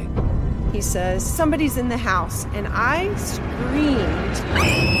USA. He says, somebody's in the house, and I screamed.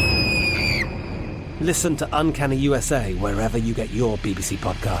 Listen to Uncanny USA wherever you get your BBC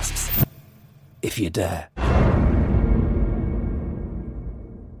podcasts, if you dare.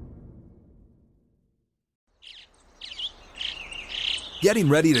 Getting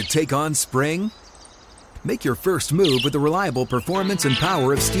ready to take on spring? Make your first move with the reliable performance and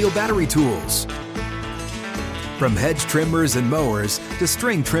power of Steel battery tools. From hedge trimmers and mowers to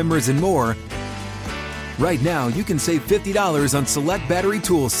string trimmers and more, right now you can save $50 on select battery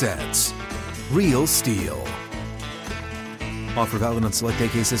tool sets. Real Steel. Offer valid on select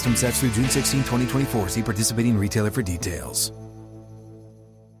AK system sets through June 16, 2024. See participating retailer for details.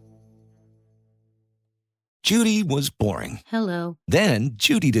 Judy was boring. Hello. Then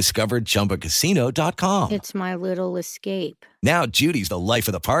Judy discovered ChumbaCasino.com. It's my little escape. Now Judy's the life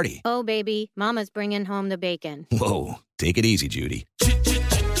of the party. Oh, baby, mama's bringing home the bacon. Whoa, take it easy, Judy.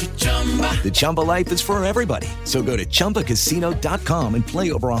 The Chumba life is for everybody. So go to ChumbaCasino.com and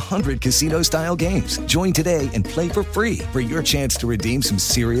play over 100 casino-style games. Join today and play for free for your chance to redeem some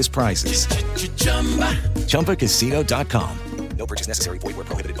serious prizes. ChumbaCasino.com. No purchase necessary. Void where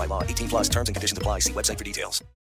prohibited by law. 18 plus terms and conditions apply. See website for details.